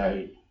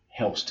also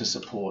helps to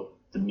support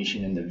the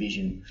mission and the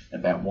vision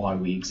about why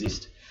we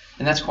exist.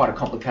 And that's quite a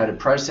complicated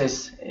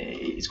process.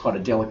 It's quite a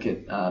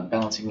delicate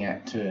balancing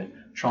act to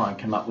try and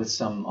come up with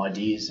some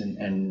ideas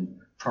and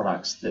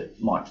products that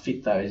might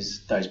fit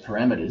those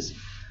parameters.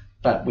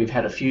 But we've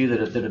had a few that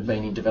have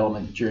been in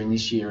development during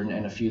this year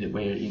and a few that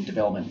we're in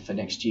development for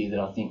next year that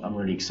I think I'm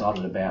really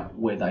excited about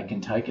where they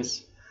can take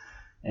us.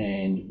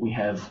 And we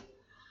have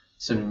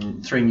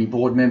three new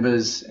board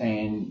members,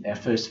 and our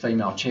first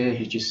female chair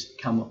who's just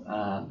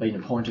been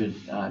appointed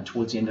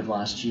towards the end of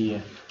last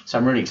year. So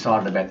I'm really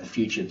excited about the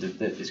future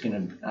that is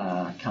going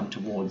to come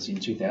towards in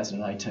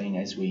 2018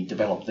 as we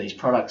develop these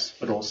products,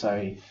 but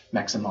also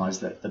maximise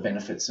the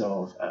benefits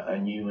of a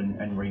new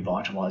and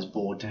revitalised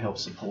board to help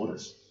support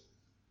us.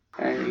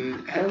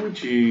 And how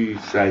would you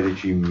say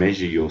that you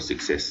measure your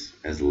success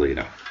as a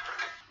leader?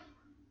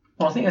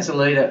 Well, I think as a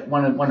leader,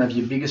 one of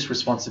your biggest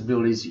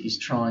responsibilities is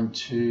trying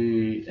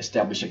to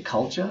establish a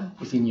culture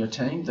within your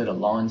team that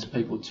aligns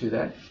people to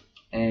that.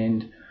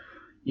 And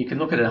you can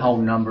look at a whole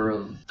number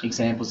of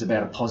examples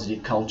about a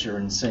positive culture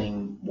and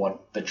seeing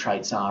what the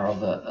traits are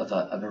of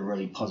a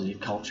really positive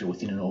culture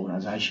within an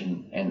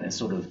organisation, and the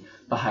sort of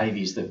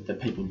behaviours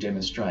that people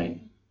demonstrate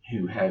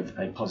who have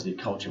a positive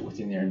culture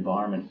within their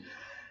environment.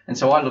 And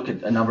so I look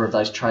at a number of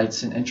those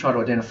traits and try to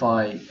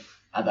identify,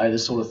 are they the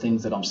sort of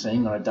things that I'm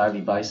seeing on a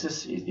daily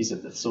basis? Is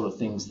it the sort of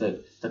things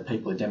that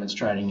people are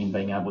demonstrating in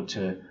being able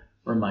to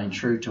remain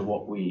true to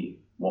what we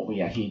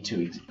are here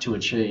to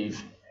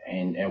achieve,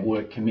 and our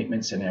work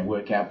commitments and our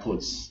work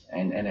outputs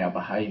and our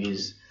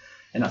behaviours?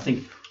 And I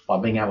think by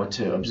being able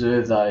to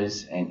observe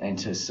those and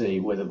to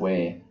see whether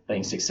we're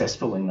being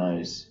successful in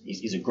those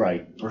is a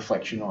great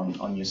reflection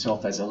on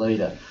yourself as a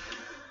leader.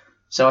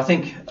 So I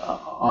think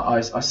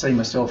I see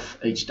myself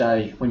each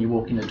day when you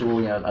walk in the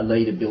door, a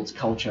leader builds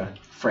culture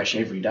fresh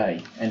every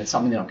day, and it's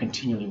something that I'm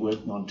continually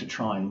working on to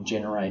try and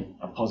generate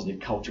a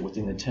positive culture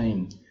within the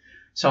team.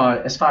 So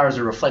as far as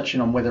a reflection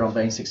on whether I'm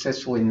being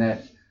successful in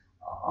that,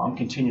 I'm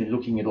continually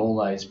looking at all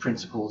those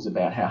principles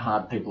about how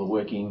hard people are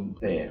working,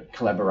 their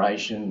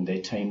collaboration,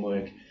 their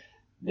teamwork,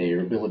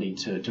 their ability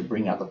to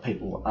bring other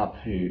people up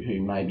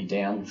who may be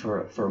down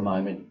for a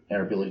moment,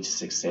 our ability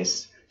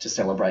to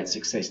celebrate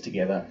success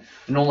together,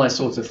 and all those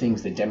sorts of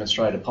things that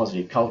demonstrate a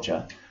positive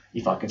culture.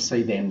 If I can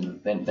see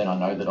them, then I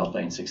know that I've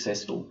been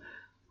successful.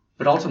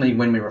 But ultimately,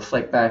 when we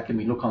reflect back and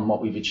we look on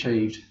what we've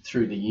achieved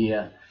through the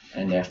year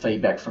and our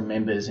feedback from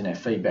members and our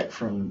feedback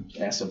from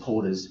our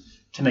supporters,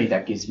 to me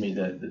that gives me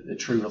the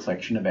true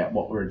reflection about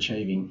what we're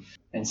achieving,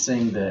 and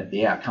seeing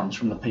the outcomes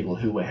from the people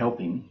who we're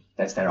helping.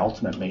 That's that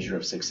ultimate measure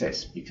of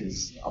success,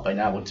 because I've been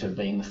able to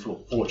be in the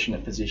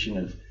fortunate position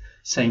of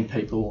seeing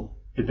people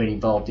who've been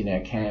involved in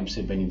our camps,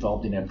 who've been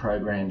involved in our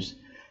programs,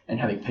 and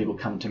having people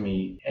come to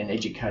me and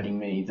educating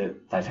me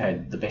that they've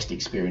had the best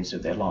experience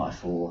of their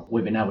life, or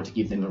we've been able to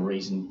give them a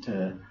reason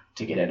to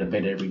get out of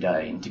bed every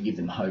day and to give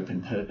them hope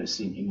and purpose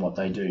in what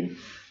they do.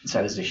 And so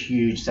there's a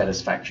huge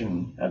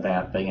satisfaction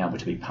about being able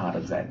to be part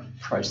of that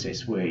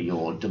process where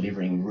you're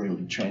delivering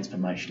really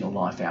transformational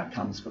life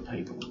outcomes for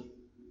people.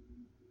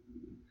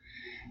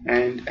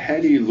 And how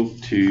do you look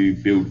to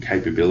build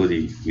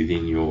capability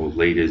within your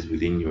leaders,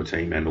 within your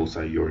team, and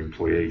also your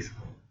employees?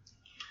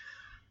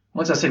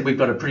 Once I said, we've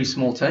got a pretty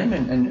small team,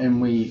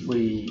 and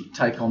we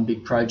take on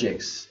big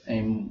projects,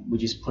 and we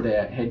just put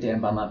our head down,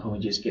 bum up, and we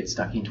just get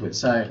stuck into it.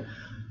 So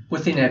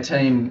within our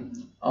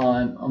team,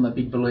 I'm a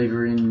big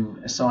believer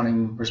in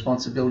assigning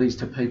responsibilities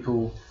to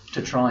people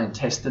to try and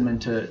test them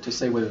and to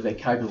see whether they're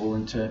capable,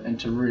 and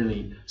to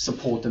really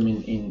support them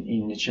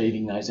in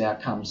achieving those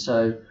outcomes.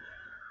 So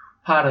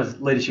part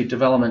of leadership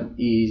development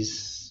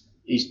is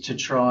to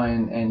try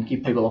and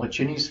give people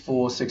opportunities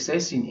for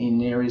success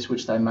in areas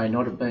which they may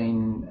not have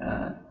been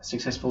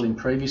successful in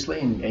previously,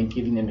 and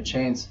giving them a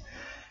chance.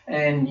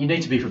 And you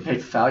need to be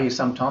prepared for failure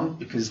sometimes,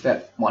 because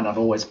that might not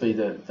always be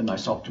the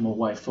most optimal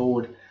way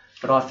forward.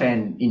 But I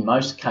found in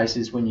most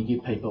cases, when you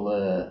give people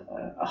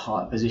a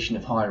high position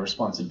of higher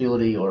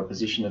responsibility or a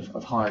position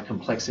of higher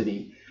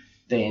complexity,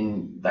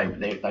 then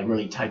they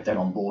really take that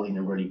on board in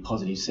a really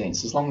positive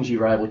sense. As long as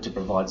you're able to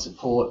provide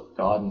support,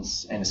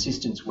 guidance and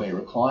assistance where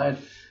required,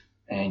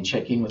 and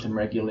check in with them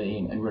regularly,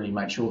 and really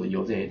make sure that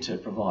you're there to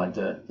provide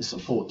the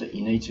support that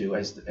you need to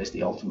as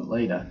the ultimate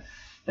leader,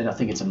 then I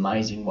think it's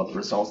amazing what the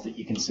results that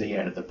you can see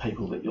out of the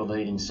people that you're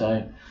leading.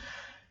 So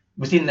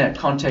within that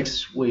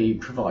context, we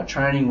provide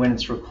training when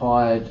it's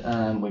required,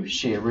 we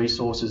share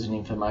resources and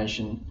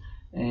information,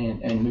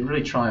 and we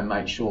really try and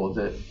make sure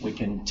that we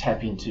can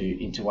tap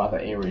into other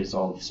areas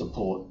of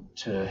support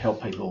to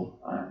help people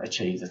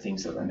achieve the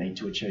things that they need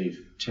to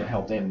achieve, to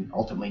help them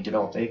ultimately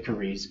develop their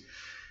careers.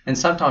 And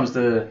sometimes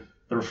the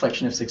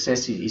reflection of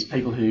success is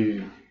people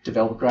who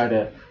develop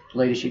greater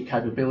leadership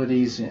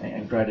capabilities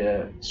and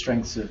greater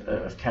strengths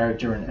of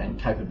character and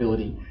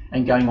capability,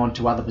 and going on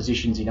to other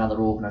positions in other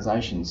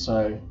organisations.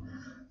 So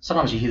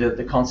sometimes you hear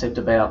the concept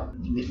about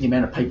the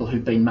amount of people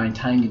who've been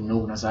maintained in an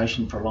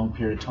organisation for a long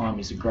period of time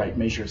is a great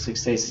measure of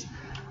success.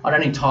 I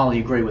don't entirely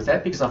agree with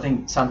that, because I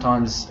think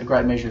sometimes a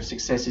great measure of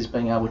success is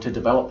being able to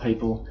develop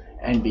people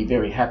and be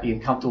very happy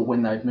and comfortable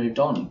when they've moved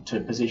on to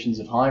positions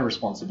of higher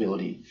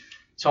responsibility.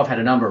 So I've had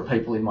a number of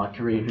people in my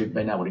career who've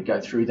been able to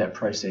go through that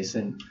process,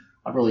 and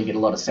I really get a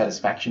lot of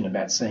satisfaction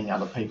about seeing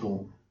other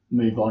people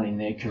move on in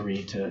their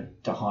career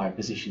to higher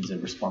positions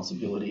of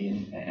responsibility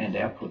and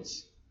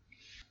outputs.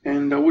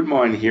 And I wouldn't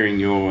mind hearing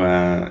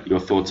your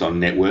thoughts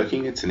on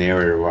networking. It's an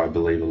area where I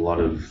believe a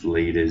lot of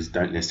leaders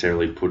don't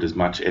necessarily put as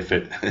much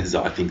effort as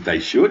I think they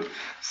should.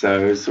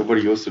 So what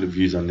are your sort of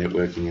views on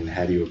networking, and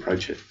how do you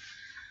approach it?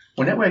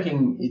 Well,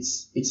 networking,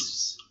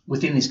 it's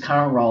within this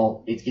current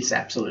role, it's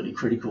absolutely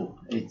critical.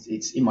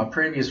 It's in my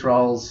previous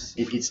roles,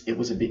 it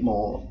was a bit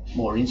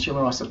more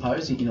insular, I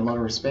suppose, in a lot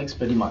of respects.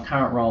 But in my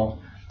current role,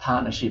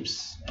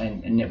 partnerships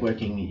and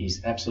networking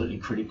is absolutely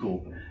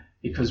critical,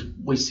 because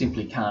we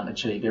simply can't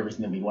achieve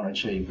everything that we want to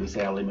achieve with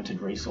our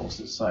limited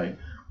resources. So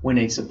we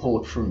need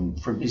support from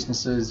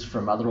businesses,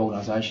 from other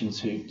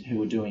organisations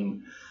who are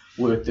doing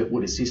work that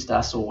would assist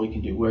us, or we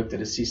can do work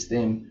that assists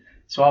them.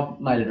 So I've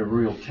made it a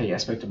real key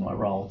aspect of my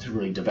role to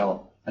really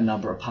develop a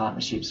number of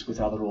partnerships with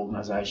other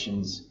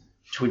organisations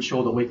to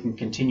ensure that we can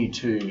continue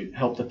to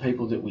help the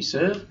people that we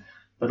serve,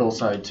 but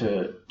also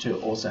to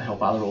also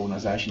help other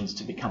organisations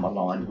to become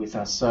aligned with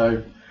us.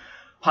 So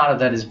part of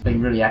that has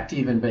been really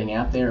active and being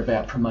out there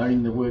about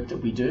promoting the work that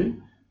we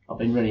do. I've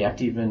been really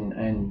active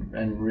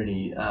and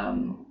really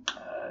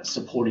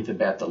supportive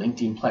about the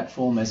LinkedIn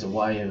platform as a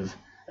way of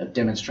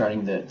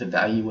demonstrating the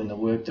value in the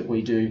work that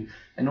we do.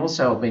 And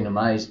also I've been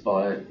amazed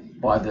by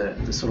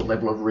the sort of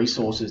level of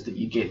resources that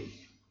you get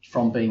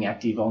from being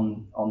active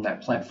on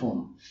that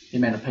platform. The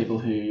amount of people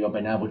who I've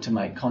been able to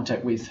make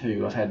contact with,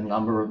 who I've had a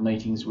number of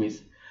meetings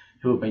with,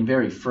 who have been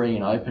very free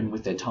and open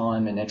with their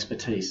time and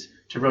expertise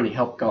to really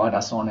help guide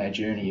us on our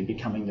journey of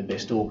becoming the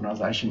best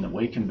organisation that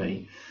we can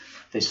be.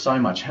 There's so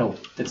much help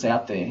that's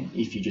out there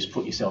if you just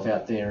put yourself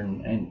out there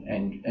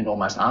and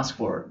almost ask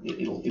for it.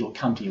 It'll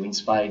come to you in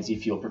spades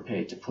if you're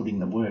prepared to put in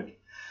the work.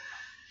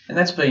 And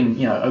that's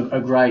been,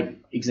 a great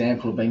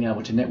example of being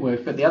able to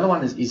network. But the other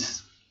one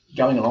is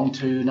going along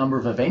to a number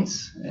of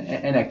events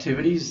and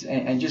activities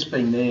and just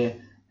being there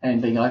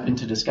and being open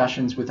to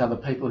discussions with other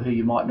people who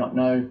you might not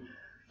know.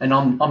 And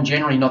I'm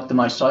generally not the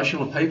most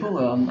social of people.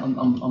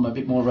 I'm a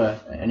bit more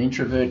of an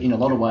introvert in a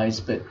lot of ways,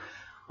 but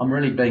I'm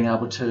really being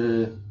able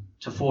to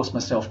force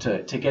myself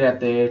to get out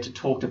there, to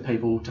talk to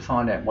people, to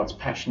find out what's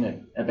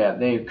passionate about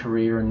their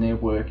career and their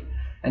work,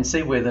 and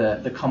see where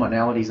the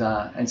commonalities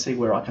are and see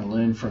where I can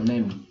learn from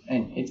them.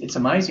 And it's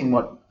amazing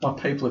what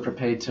people are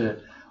prepared to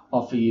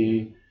offer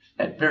you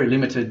at very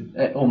limited,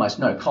 at almost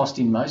no cost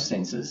in most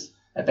senses,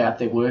 about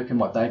their work and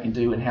what they can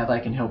do and how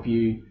they can help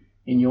you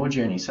in your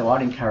journey. So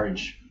I'd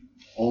encourage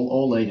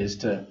all leaders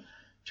to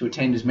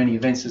attend as many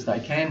events as they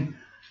can,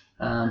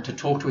 to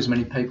talk to as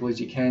many people as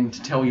you can,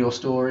 to tell your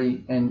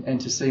story and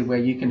to see where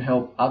you can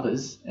help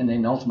others, and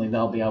then ultimately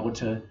they'll be able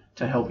to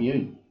help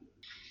you.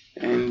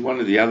 And one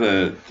of the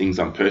other things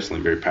I'm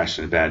personally very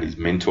passionate about is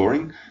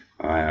mentoring.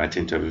 I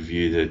tend to have a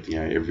view that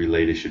every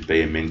leader should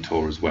be a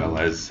mentor as well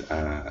as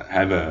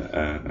have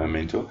a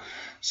mentor.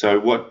 So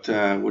what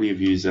are your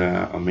views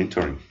on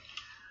mentoring?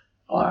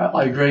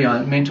 I agree.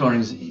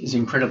 Mentoring is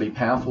incredibly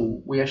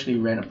powerful. We actually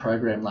ran a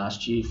program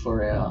last year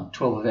for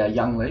 12 of our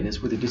young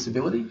leaders with a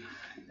disability,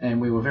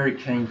 and we were very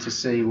keen to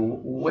see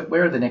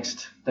where are the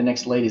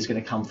next leaders going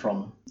to come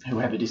from who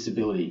have a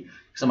disability.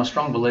 Because I'm a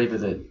strong believer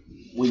that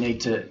we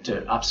need to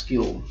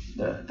upskill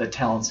the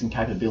talents and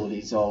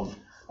capabilities of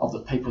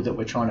the people that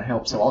we're trying to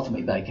help, so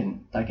ultimately they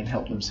can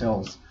help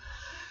themselves.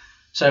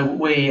 So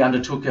we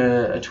undertook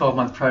a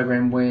 12-month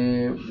program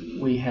where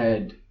we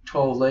had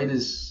 12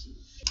 leaders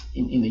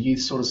in the youth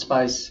sort of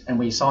space, and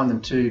we assigned them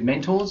to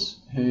mentors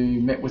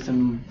who met with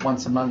them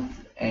once a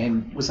month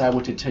and was able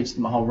to teach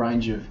them a whole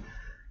range of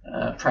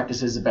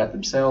practices about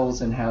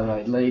themselves and how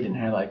they lead and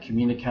how they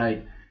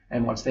communicate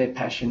and what's their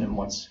passion and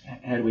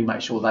how do we make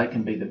sure they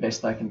can be the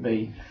best they can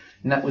be.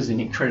 And that was an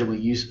incredibly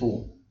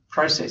useful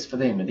process for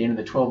them. At the end of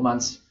the 12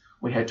 months,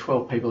 we had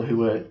 12 people who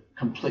were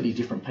completely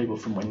different people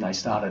from when they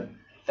started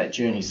that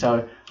journey.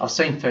 So I've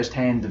seen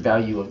firsthand the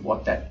value of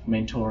what that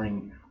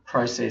mentoring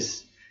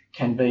process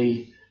can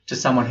be to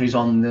someone who's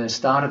on the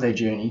start of their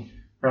journey.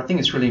 But I think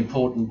it's really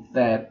important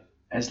that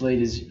as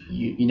leaders,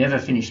 you never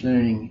finish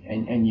learning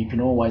and you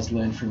can always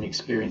learn from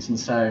experience. And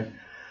so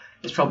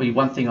it's probably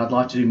one thing I'd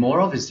like to do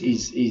more of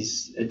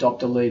is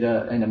adopt a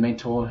leader and a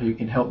mentor who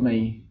can help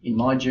me in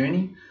my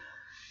journey.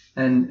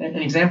 And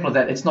an example of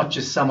that, it's not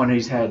just someone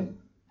who's had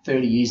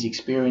 30 years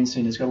experience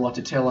and has got a lot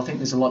to tell. I think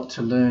there's a lot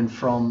to learn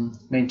from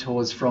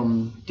mentors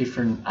from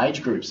different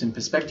age groups and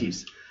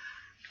perspectives.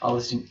 I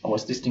was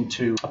listening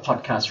to a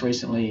podcast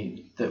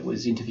recently that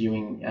was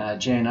interviewing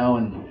Jan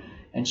Owen,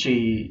 and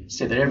she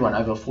said that everyone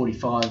over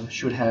 45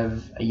 should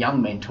have a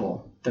young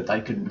mentor that they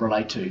could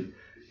relate to.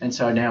 And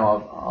so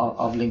now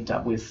I've linked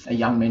up with a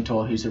young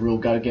mentor who's a real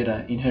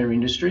go-getter in her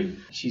industry.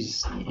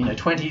 She's in her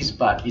 20s,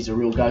 but is a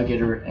real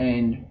go-getter,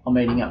 and I'm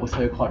meeting up with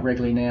her quite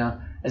regularly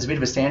now as a bit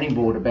of a standing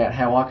board about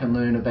how I can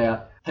learn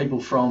about people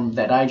from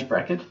that age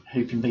bracket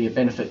who can be a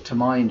benefit to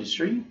my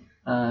industry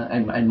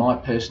and my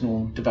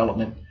personal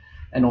development.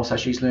 And also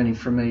she's learning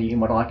from me in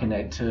what I can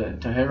add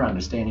to her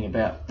understanding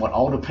about what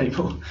older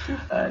people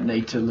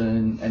need to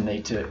learn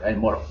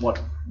and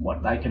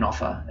what they can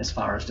offer as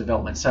far as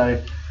development.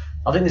 So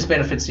I think there's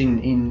benefits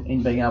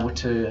in being able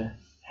to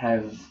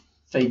have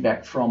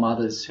feedback from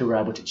others who are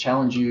able to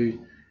challenge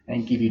you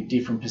and give you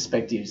different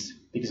perspectives.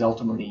 because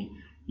ultimately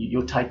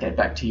you'll take that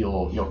back to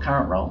your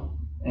current role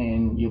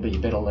and you'll be a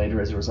better leader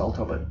as a result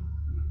of it.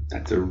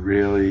 That's a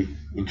really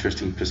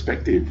interesting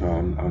perspective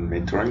on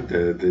mentoring,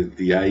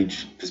 the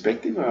age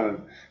perspective. I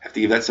have to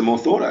give that some more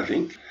thought, I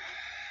think.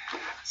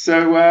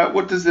 So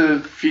what does the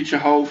future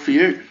hold for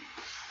you?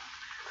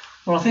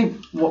 Well, I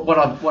think what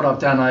I've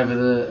done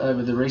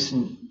over the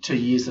recent 2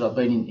 years that I've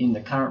been in the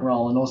current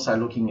role, and also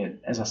looking at,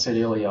 as I said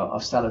earlier,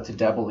 I've started to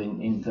dabble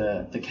in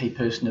the key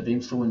person of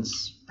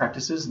influence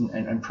practices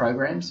and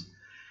programs,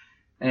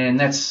 and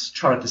that's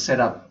tried to set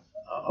up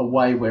a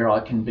way where I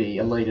can be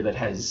a leader that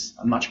has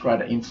a much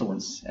greater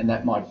influence, and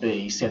that might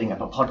be setting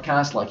up a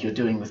podcast like you're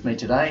doing with me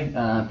today,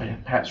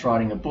 perhaps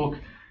writing a book,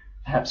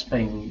 perhaps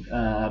being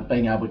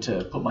able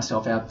to put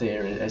myself out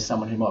there as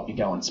someone who might be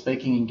going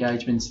speaking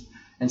engagements.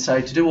 And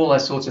so to do all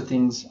those sorts of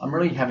things, I'm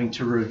really having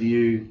to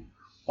review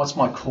what's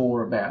my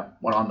core about,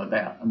 what I'm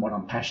about and what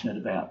I'm passionate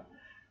about.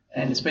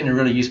 And it's been a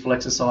really useful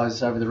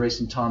exercise over the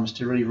recent times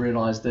to really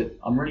realise that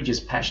I'm really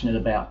just passionate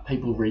about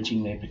people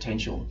reaching their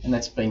potential. And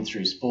that's been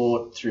through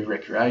sport, through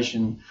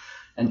recreation,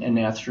 and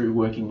now through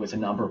working with a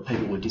number of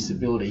people with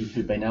disability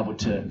who've been able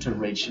to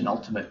reach an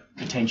ultimate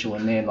potential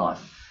in their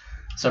life.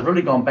 So I've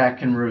really gone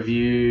back and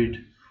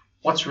reviewed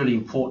what's really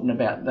important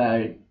about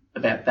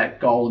that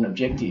goal and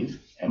objective,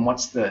 and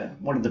what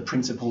are the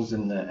principles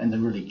and the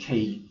really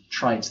key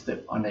traits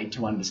that I need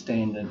to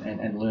understand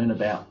and learn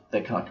about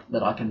that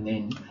I can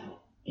then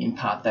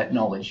impart that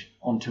knowledge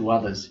onto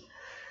others.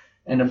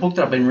 And a book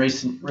that I've been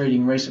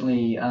reading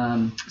recently,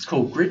 it's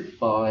called Grit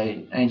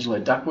by Angela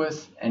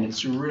Duckworth, and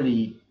it's a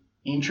really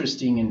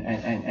interesting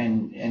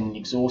and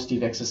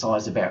exhaustive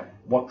exercise about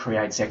what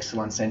creates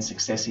excellence and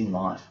success in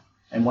life,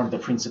 and what are the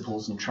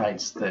principles and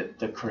traits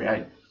that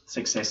create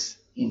success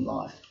in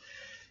life.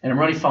 And I'm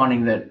really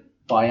finding that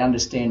by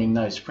understanding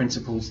those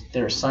principles,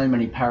 there are so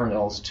many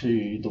parallels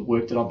to the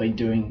work that I've been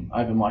doing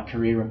over my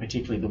career, and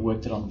particularly the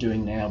work that I'm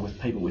doing now with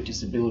people with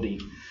disability.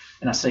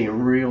 And I see a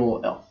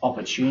real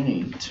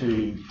opportunity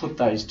to put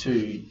those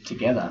two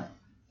together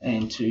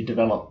and to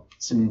develop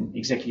some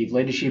executive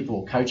leadership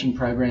or coaching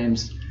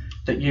programs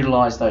that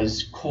utilise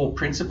those core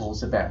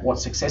principles about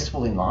what's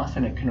successful in life,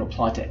 and it can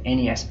apply to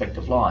any aspect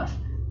of life.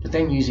 But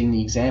then using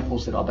the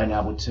examples that I've been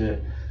able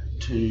to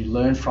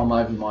learn from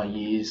over my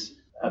years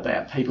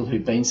about people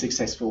who've been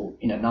successful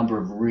in a number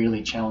of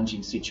really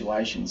challenging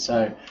situations.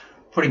 So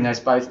putting those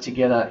both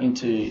together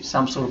into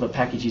some sort of a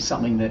package is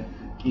something that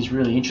is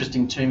really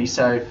interesting to me.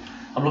 So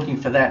I'm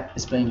looking for that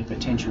as being a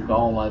potential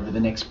goal over the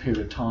next period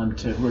of time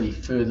to really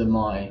further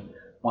my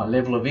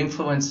level of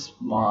influence,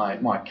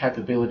 my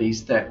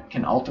capabilities that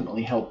can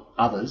ultimately help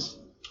others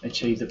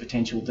achieve the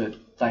potential that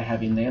they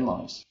have in their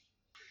lives.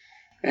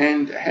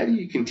 And how do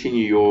you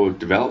continue your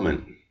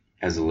development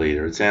as a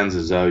leader? It sounds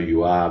as though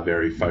you are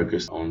very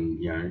focused on,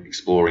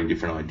 exploring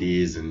different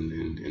ideas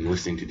and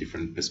listening to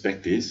different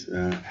perspectives.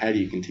 How do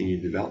you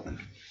continue development?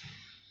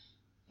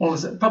 Well,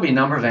 there's probably a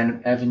number of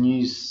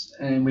avenues,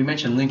 and we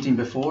mentioned LinkedIn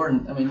before,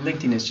 and I mean,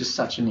 LinkedIn is just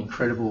such an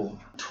incredible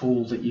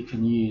tool that you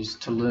can use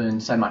to learn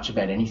so much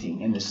about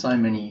anything, and there's so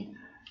many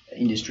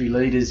industry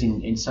leaders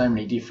in so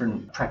many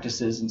different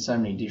practices and so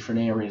many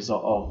different areas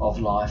of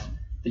life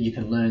that you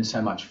can learn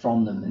so much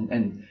from them,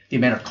 and the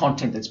amount of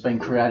content that's being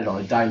created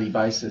on a daily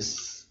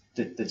basis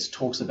that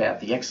talks about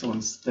the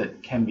excellence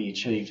that can be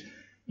achieved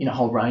in a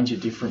whole range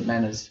of different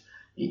manners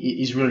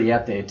is really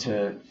out there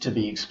to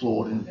be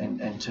explored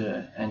and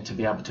to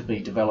be able to be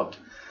developed.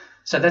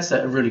 So that's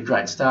a really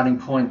great starting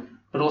point.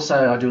 But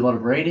also I do a lot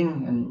of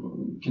reading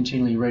and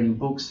continually reading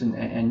books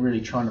and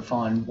really trying to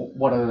find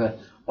what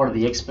are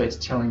the experts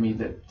telling me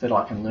that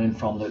I can learn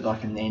from, that I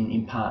can then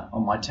impart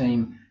on my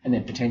team, and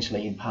then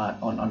potentially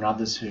impart on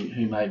others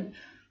who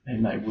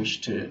may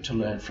wish to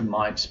learn from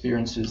my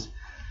experiences.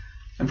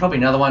 And probably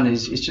another one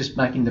is just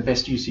making the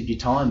best use of your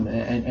time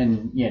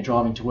and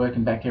driving to work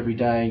and back every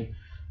day.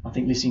 I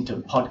think listening to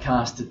a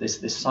podcast,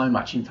 there's so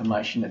much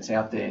information that's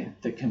out there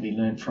that can be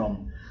learned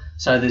from.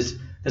 So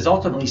there's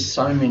ultimately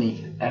so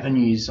many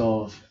avenues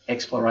of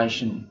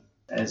exploration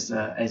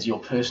as your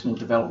personal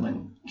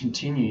development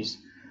continues.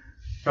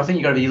 But I think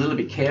you've got to be a little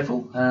bit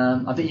careful.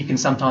 I think you can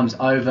sometimes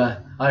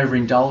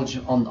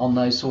overindulge on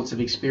those sorts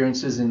of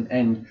experiences.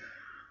 And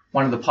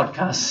one of the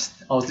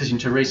podcasts I was listening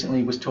to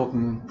recently was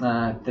talking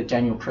that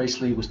Daniel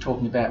Priestley was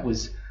talking about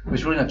was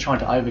really not trying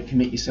to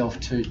overcommit yourself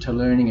to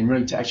learning and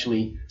really to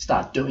actually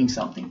start doing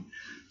something.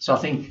 So I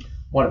think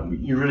what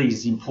really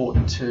is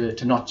important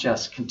to not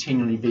just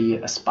continually be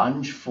a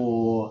sponge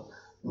for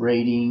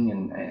reading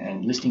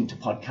and listening to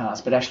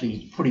podcasts, but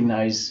actually putting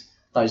those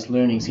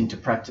learnings into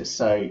practice.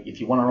 So if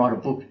you want to write a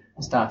book,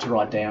 start to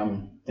write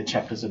down the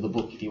chapters of the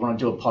book. If you want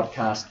to do a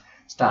podcast,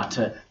 start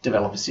to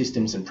develop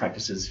systems and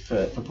practices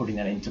for putting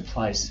that into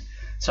place.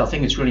 So I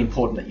think it's really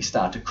important that you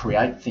start to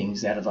create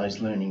things out of those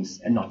learnings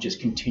and not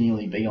just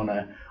continually be on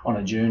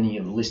a journey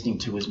of listening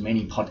to as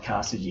many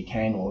podcasts as you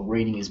can or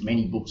reading as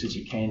many books as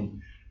you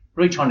can.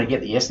 Really trying to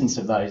get the essence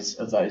of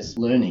those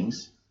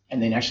learnings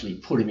and then actually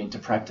put them into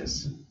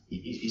practice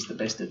is the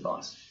best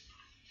advice.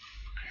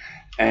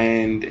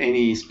 And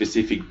any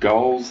specific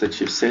goals that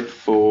you've set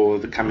for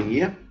the coming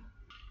year?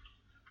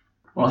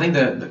 Well, I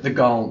think the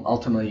goal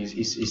ultimately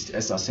is,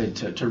 as I said,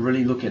 to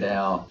really look at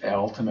our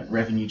ultimate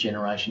revenue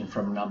generation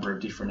from a number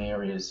of different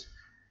areas,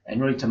 and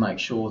really to make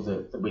sure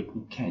that we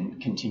can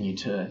continue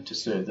to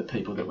serve the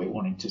people that we're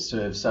wanting to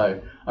serve.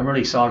 So I'm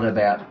really excited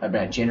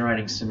about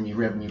generating some new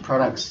revenue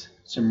products,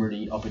 some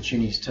really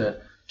opportunities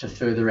to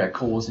further our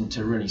cause and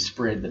to really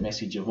spread the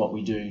message of what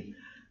we do.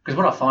 Because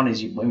what I find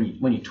is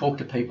when you talk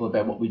to people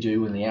about what we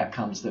do and the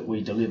outcomes that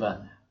we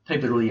deliver,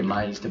 people are really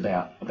amazed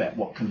about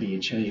what can be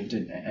achieved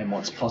and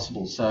what's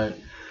possible. So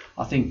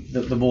I think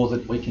that the more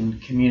that we can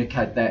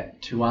communicate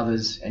that to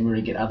others and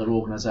really get other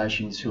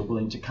organisations who are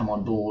willing to come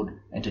on board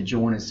and to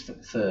join us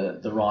for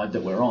the ride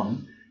that we're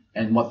on,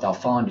 and what they'll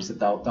find is that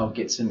they'll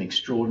get some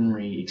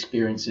extraordinary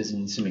experiences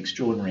and some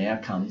extraordinary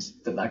outcomes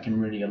that they can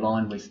really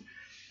align with,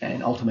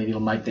 and ultimately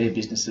it'll make their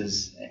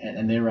businesses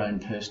and their own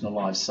personal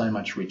lives so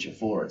much richer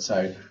for it.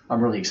 So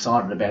I'm really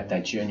excited about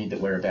that journey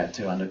that we're about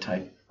to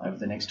undertake over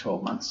the next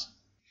 12 months.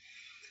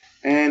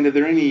 And are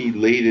there any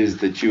leaders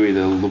that you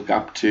either look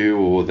up to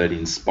or that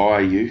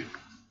inspire you?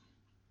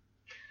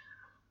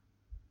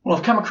 Well,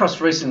 I've come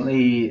across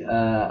recently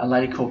a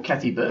lady called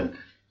Kathy Burke,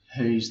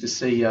 who's the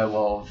CEO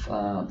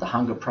of the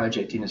Hunger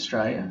Project in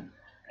Australia.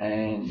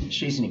 And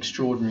she's an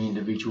extraordinary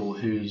individual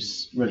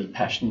who's really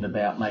passionate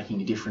about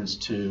making a difference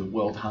to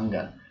world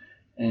hunger.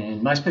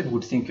 And most people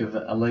would think of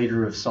a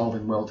leader of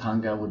solving world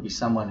hunger would be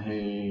someone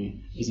who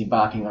is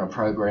embarking on a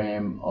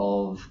program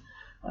of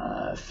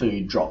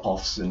food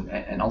drop-offs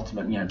and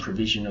ultimate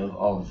provision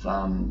of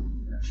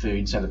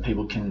food so that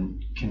people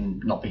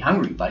can not be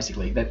hungry,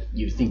 basically. That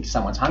you think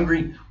someone's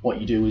hungry,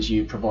 what you do is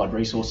you provide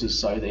resources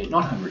so they're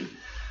not hungry.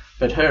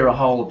 But her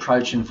whole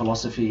approach and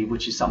philosophy,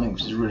 which is something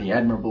which is really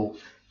admirable,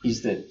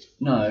 is that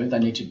no, they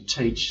need to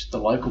teach the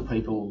local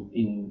people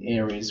in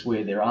areas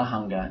where there are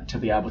hunger to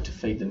be able to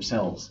feed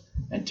themselves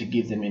and to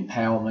give them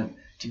empowerment,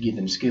 to give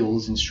them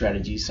skills and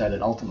strategies so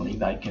that ultimately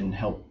they can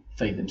help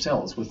feed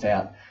themselves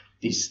without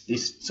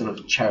this sort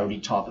of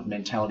charity type of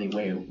mentality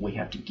where we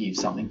have to give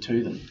something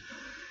to them.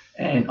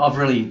 And I've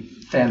really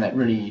found that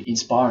really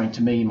inspiring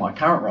to me in my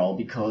current role,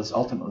 because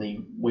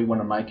ultimately we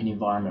want to make an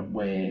environment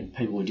where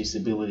people with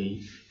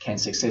disability can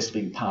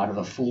successfully be part of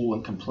a full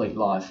and complete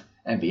life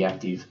and be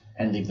active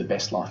and live the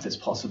best life that's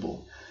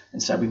possible.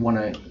 And so we want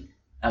to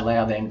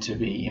allow them to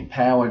be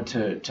empowered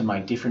to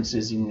make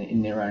differences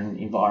in their own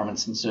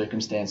environments and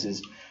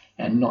circumstances,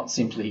 and not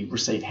simply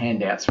receive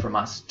handouts from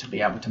us to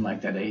be able to make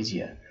that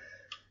easier.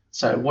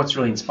 So what's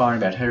really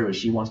inspiring about her is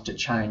she wants to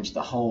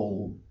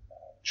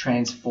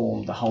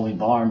transform the whole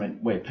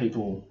environment where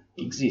people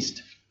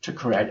exist to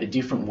create a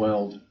different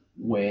world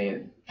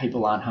where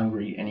people aren't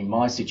hungry. And in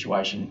my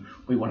situation,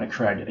 we want to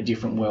create a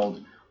different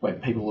world where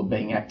people are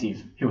being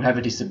active who have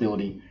a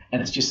disability,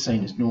 and it's just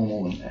seen as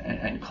normal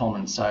and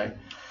common. So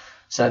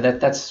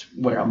that's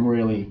where I'm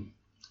really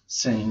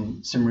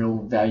seeing some real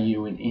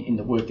value in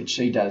the work that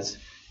she does.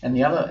 And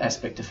the other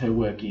aspect of her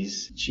work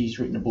is she's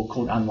written a book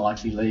called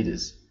Unlikely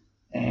Leaders,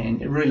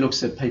 and it really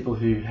looks at people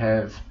who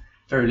have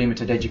very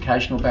limited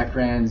educational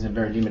backgrounds and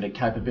very limited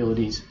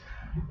capabilities,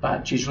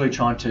 but she's really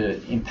trying to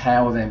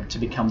empower them to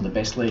become the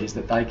best leaders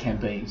that they can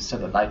be so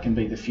that they can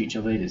be the future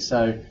leaders.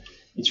 So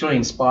it's really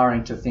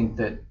inspiring to think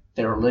that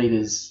there are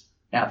leaders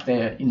out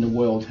there in the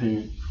world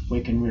who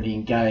we can really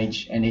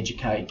engage and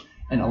educate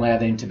and allow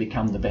them to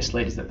become the best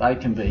leaders that they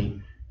can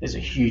be. There's a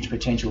huge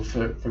potential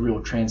for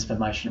real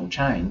transformational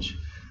change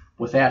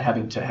without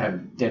having to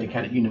have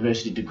dedicated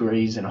university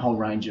degrees and a whole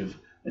range of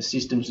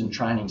systems and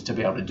trainings to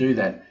be able to do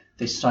that.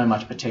 There's so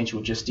much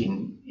potential just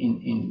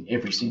in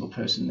every single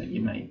person that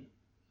you meet.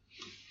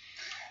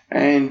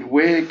 And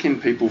where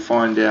can people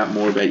find out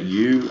more about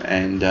you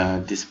and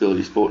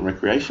Disability Sport and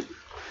Recreation?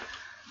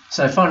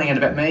 So finding out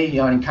about me,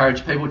 I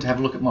encourage people to have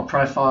a look at my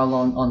profile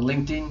on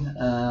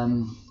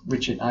LinkedIn,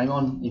 Richard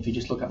Amon. If you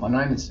just look up my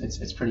name,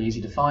 it's pretty easy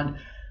to find.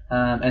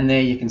 And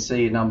there you can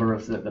see a number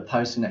of the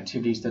posts and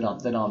activities that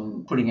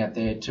I'm putting out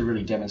there to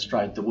really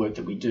demonstrate the work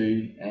that we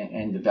do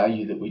and the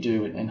value that we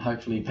do. And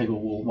hopefully people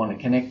will want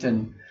to connect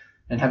and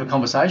have a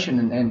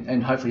conversation,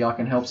 and hopefully I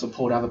can help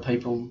support other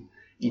people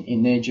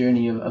in their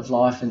journey of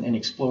life and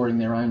exploring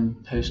their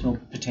own personal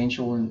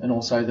potential and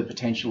also the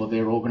potential of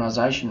their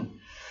organisation.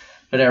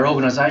 But our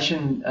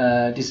organisation,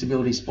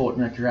 Disability Sport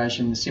and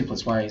Recreation, the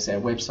simplest way is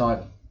our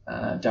website,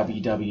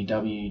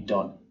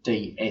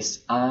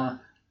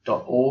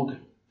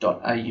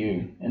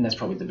 www.dsr.org.au, and that's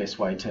probably the best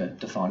way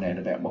to find out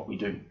about what we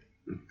do.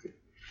 Okay.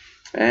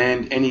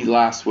 And any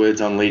last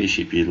words on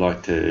leadership you'd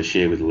like to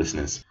share with the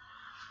listeners?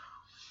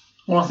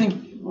 Well, I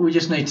think we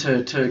just need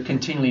to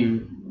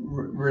continually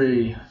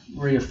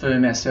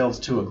reaffirm ourselves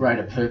to a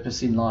greater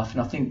purpose in life,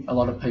 and I think a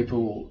lot of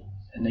people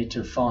need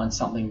to find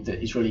something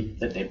that is really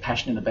that they're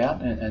passionate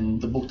about. And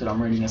the book that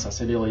I'm reading, as I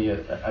said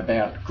earlier,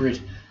 about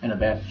grit and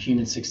about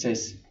human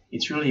success,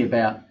 it's really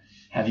about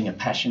having a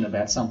passion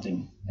about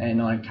something.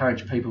 And I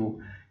encourage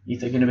people, if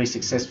they're going to be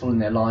successful in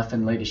their life,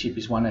 and leadership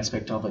is one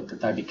aspect of it, that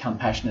they become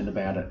passionate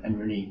about it and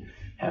really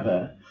have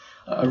a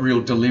a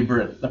real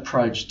deliberate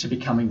approach to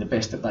becoming the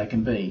best that they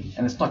can be.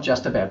 And it's not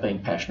just about being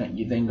passionate.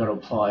 You then got to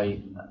apply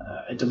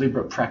a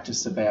deliberate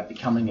practice about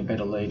becoming a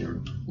better leader,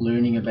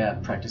 learning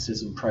about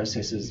practices and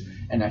processes,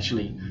 and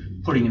actually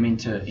putting them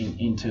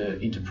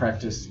into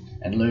practice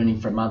and learning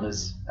from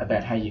others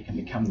about how you can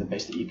become the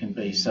best that you can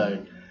be.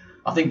 So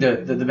I think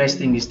the best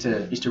thing is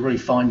to really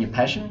find your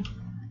passion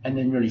and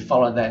then really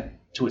follow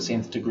that to its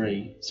nth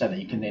degree so that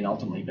you can then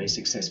ultimately be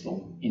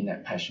successful in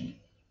that passion.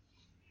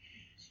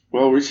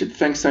 Well, Richard,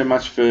 thanks so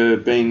much for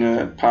being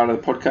a part of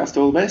the podcast.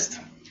 All the best.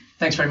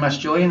 Thanks very much,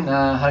 Julian.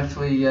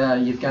 Hopefully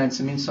you've gained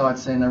some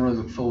insights, and I really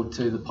look forward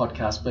to the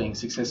podcast being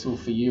successful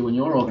for you and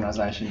your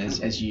organisation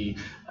as you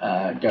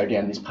go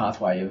down this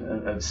pathway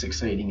of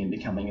succeeding and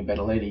becoming a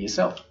better leader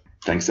yourself.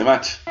 Thanks so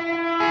much.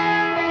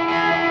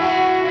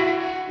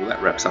 Well,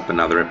 that wraps up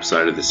another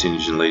episode of the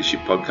Synergen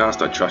Leadership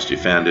Podcast. I trust you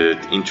found it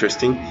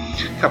interesting.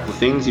 A couple of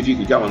things. If you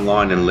could go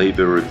online and leave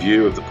a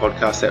review of the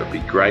podcast, that would be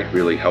great.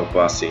 Really help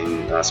us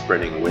in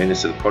spreading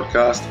awareness of the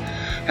podcast.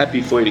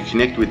 Happy for you to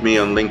connect with me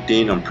on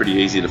LinkedIn. I'm pretty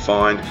easy to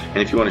find. And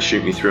if you want to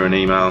shoot me through an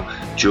email,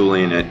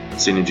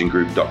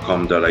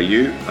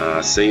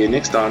 julian@synergengroup.com.au. See you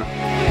next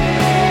time.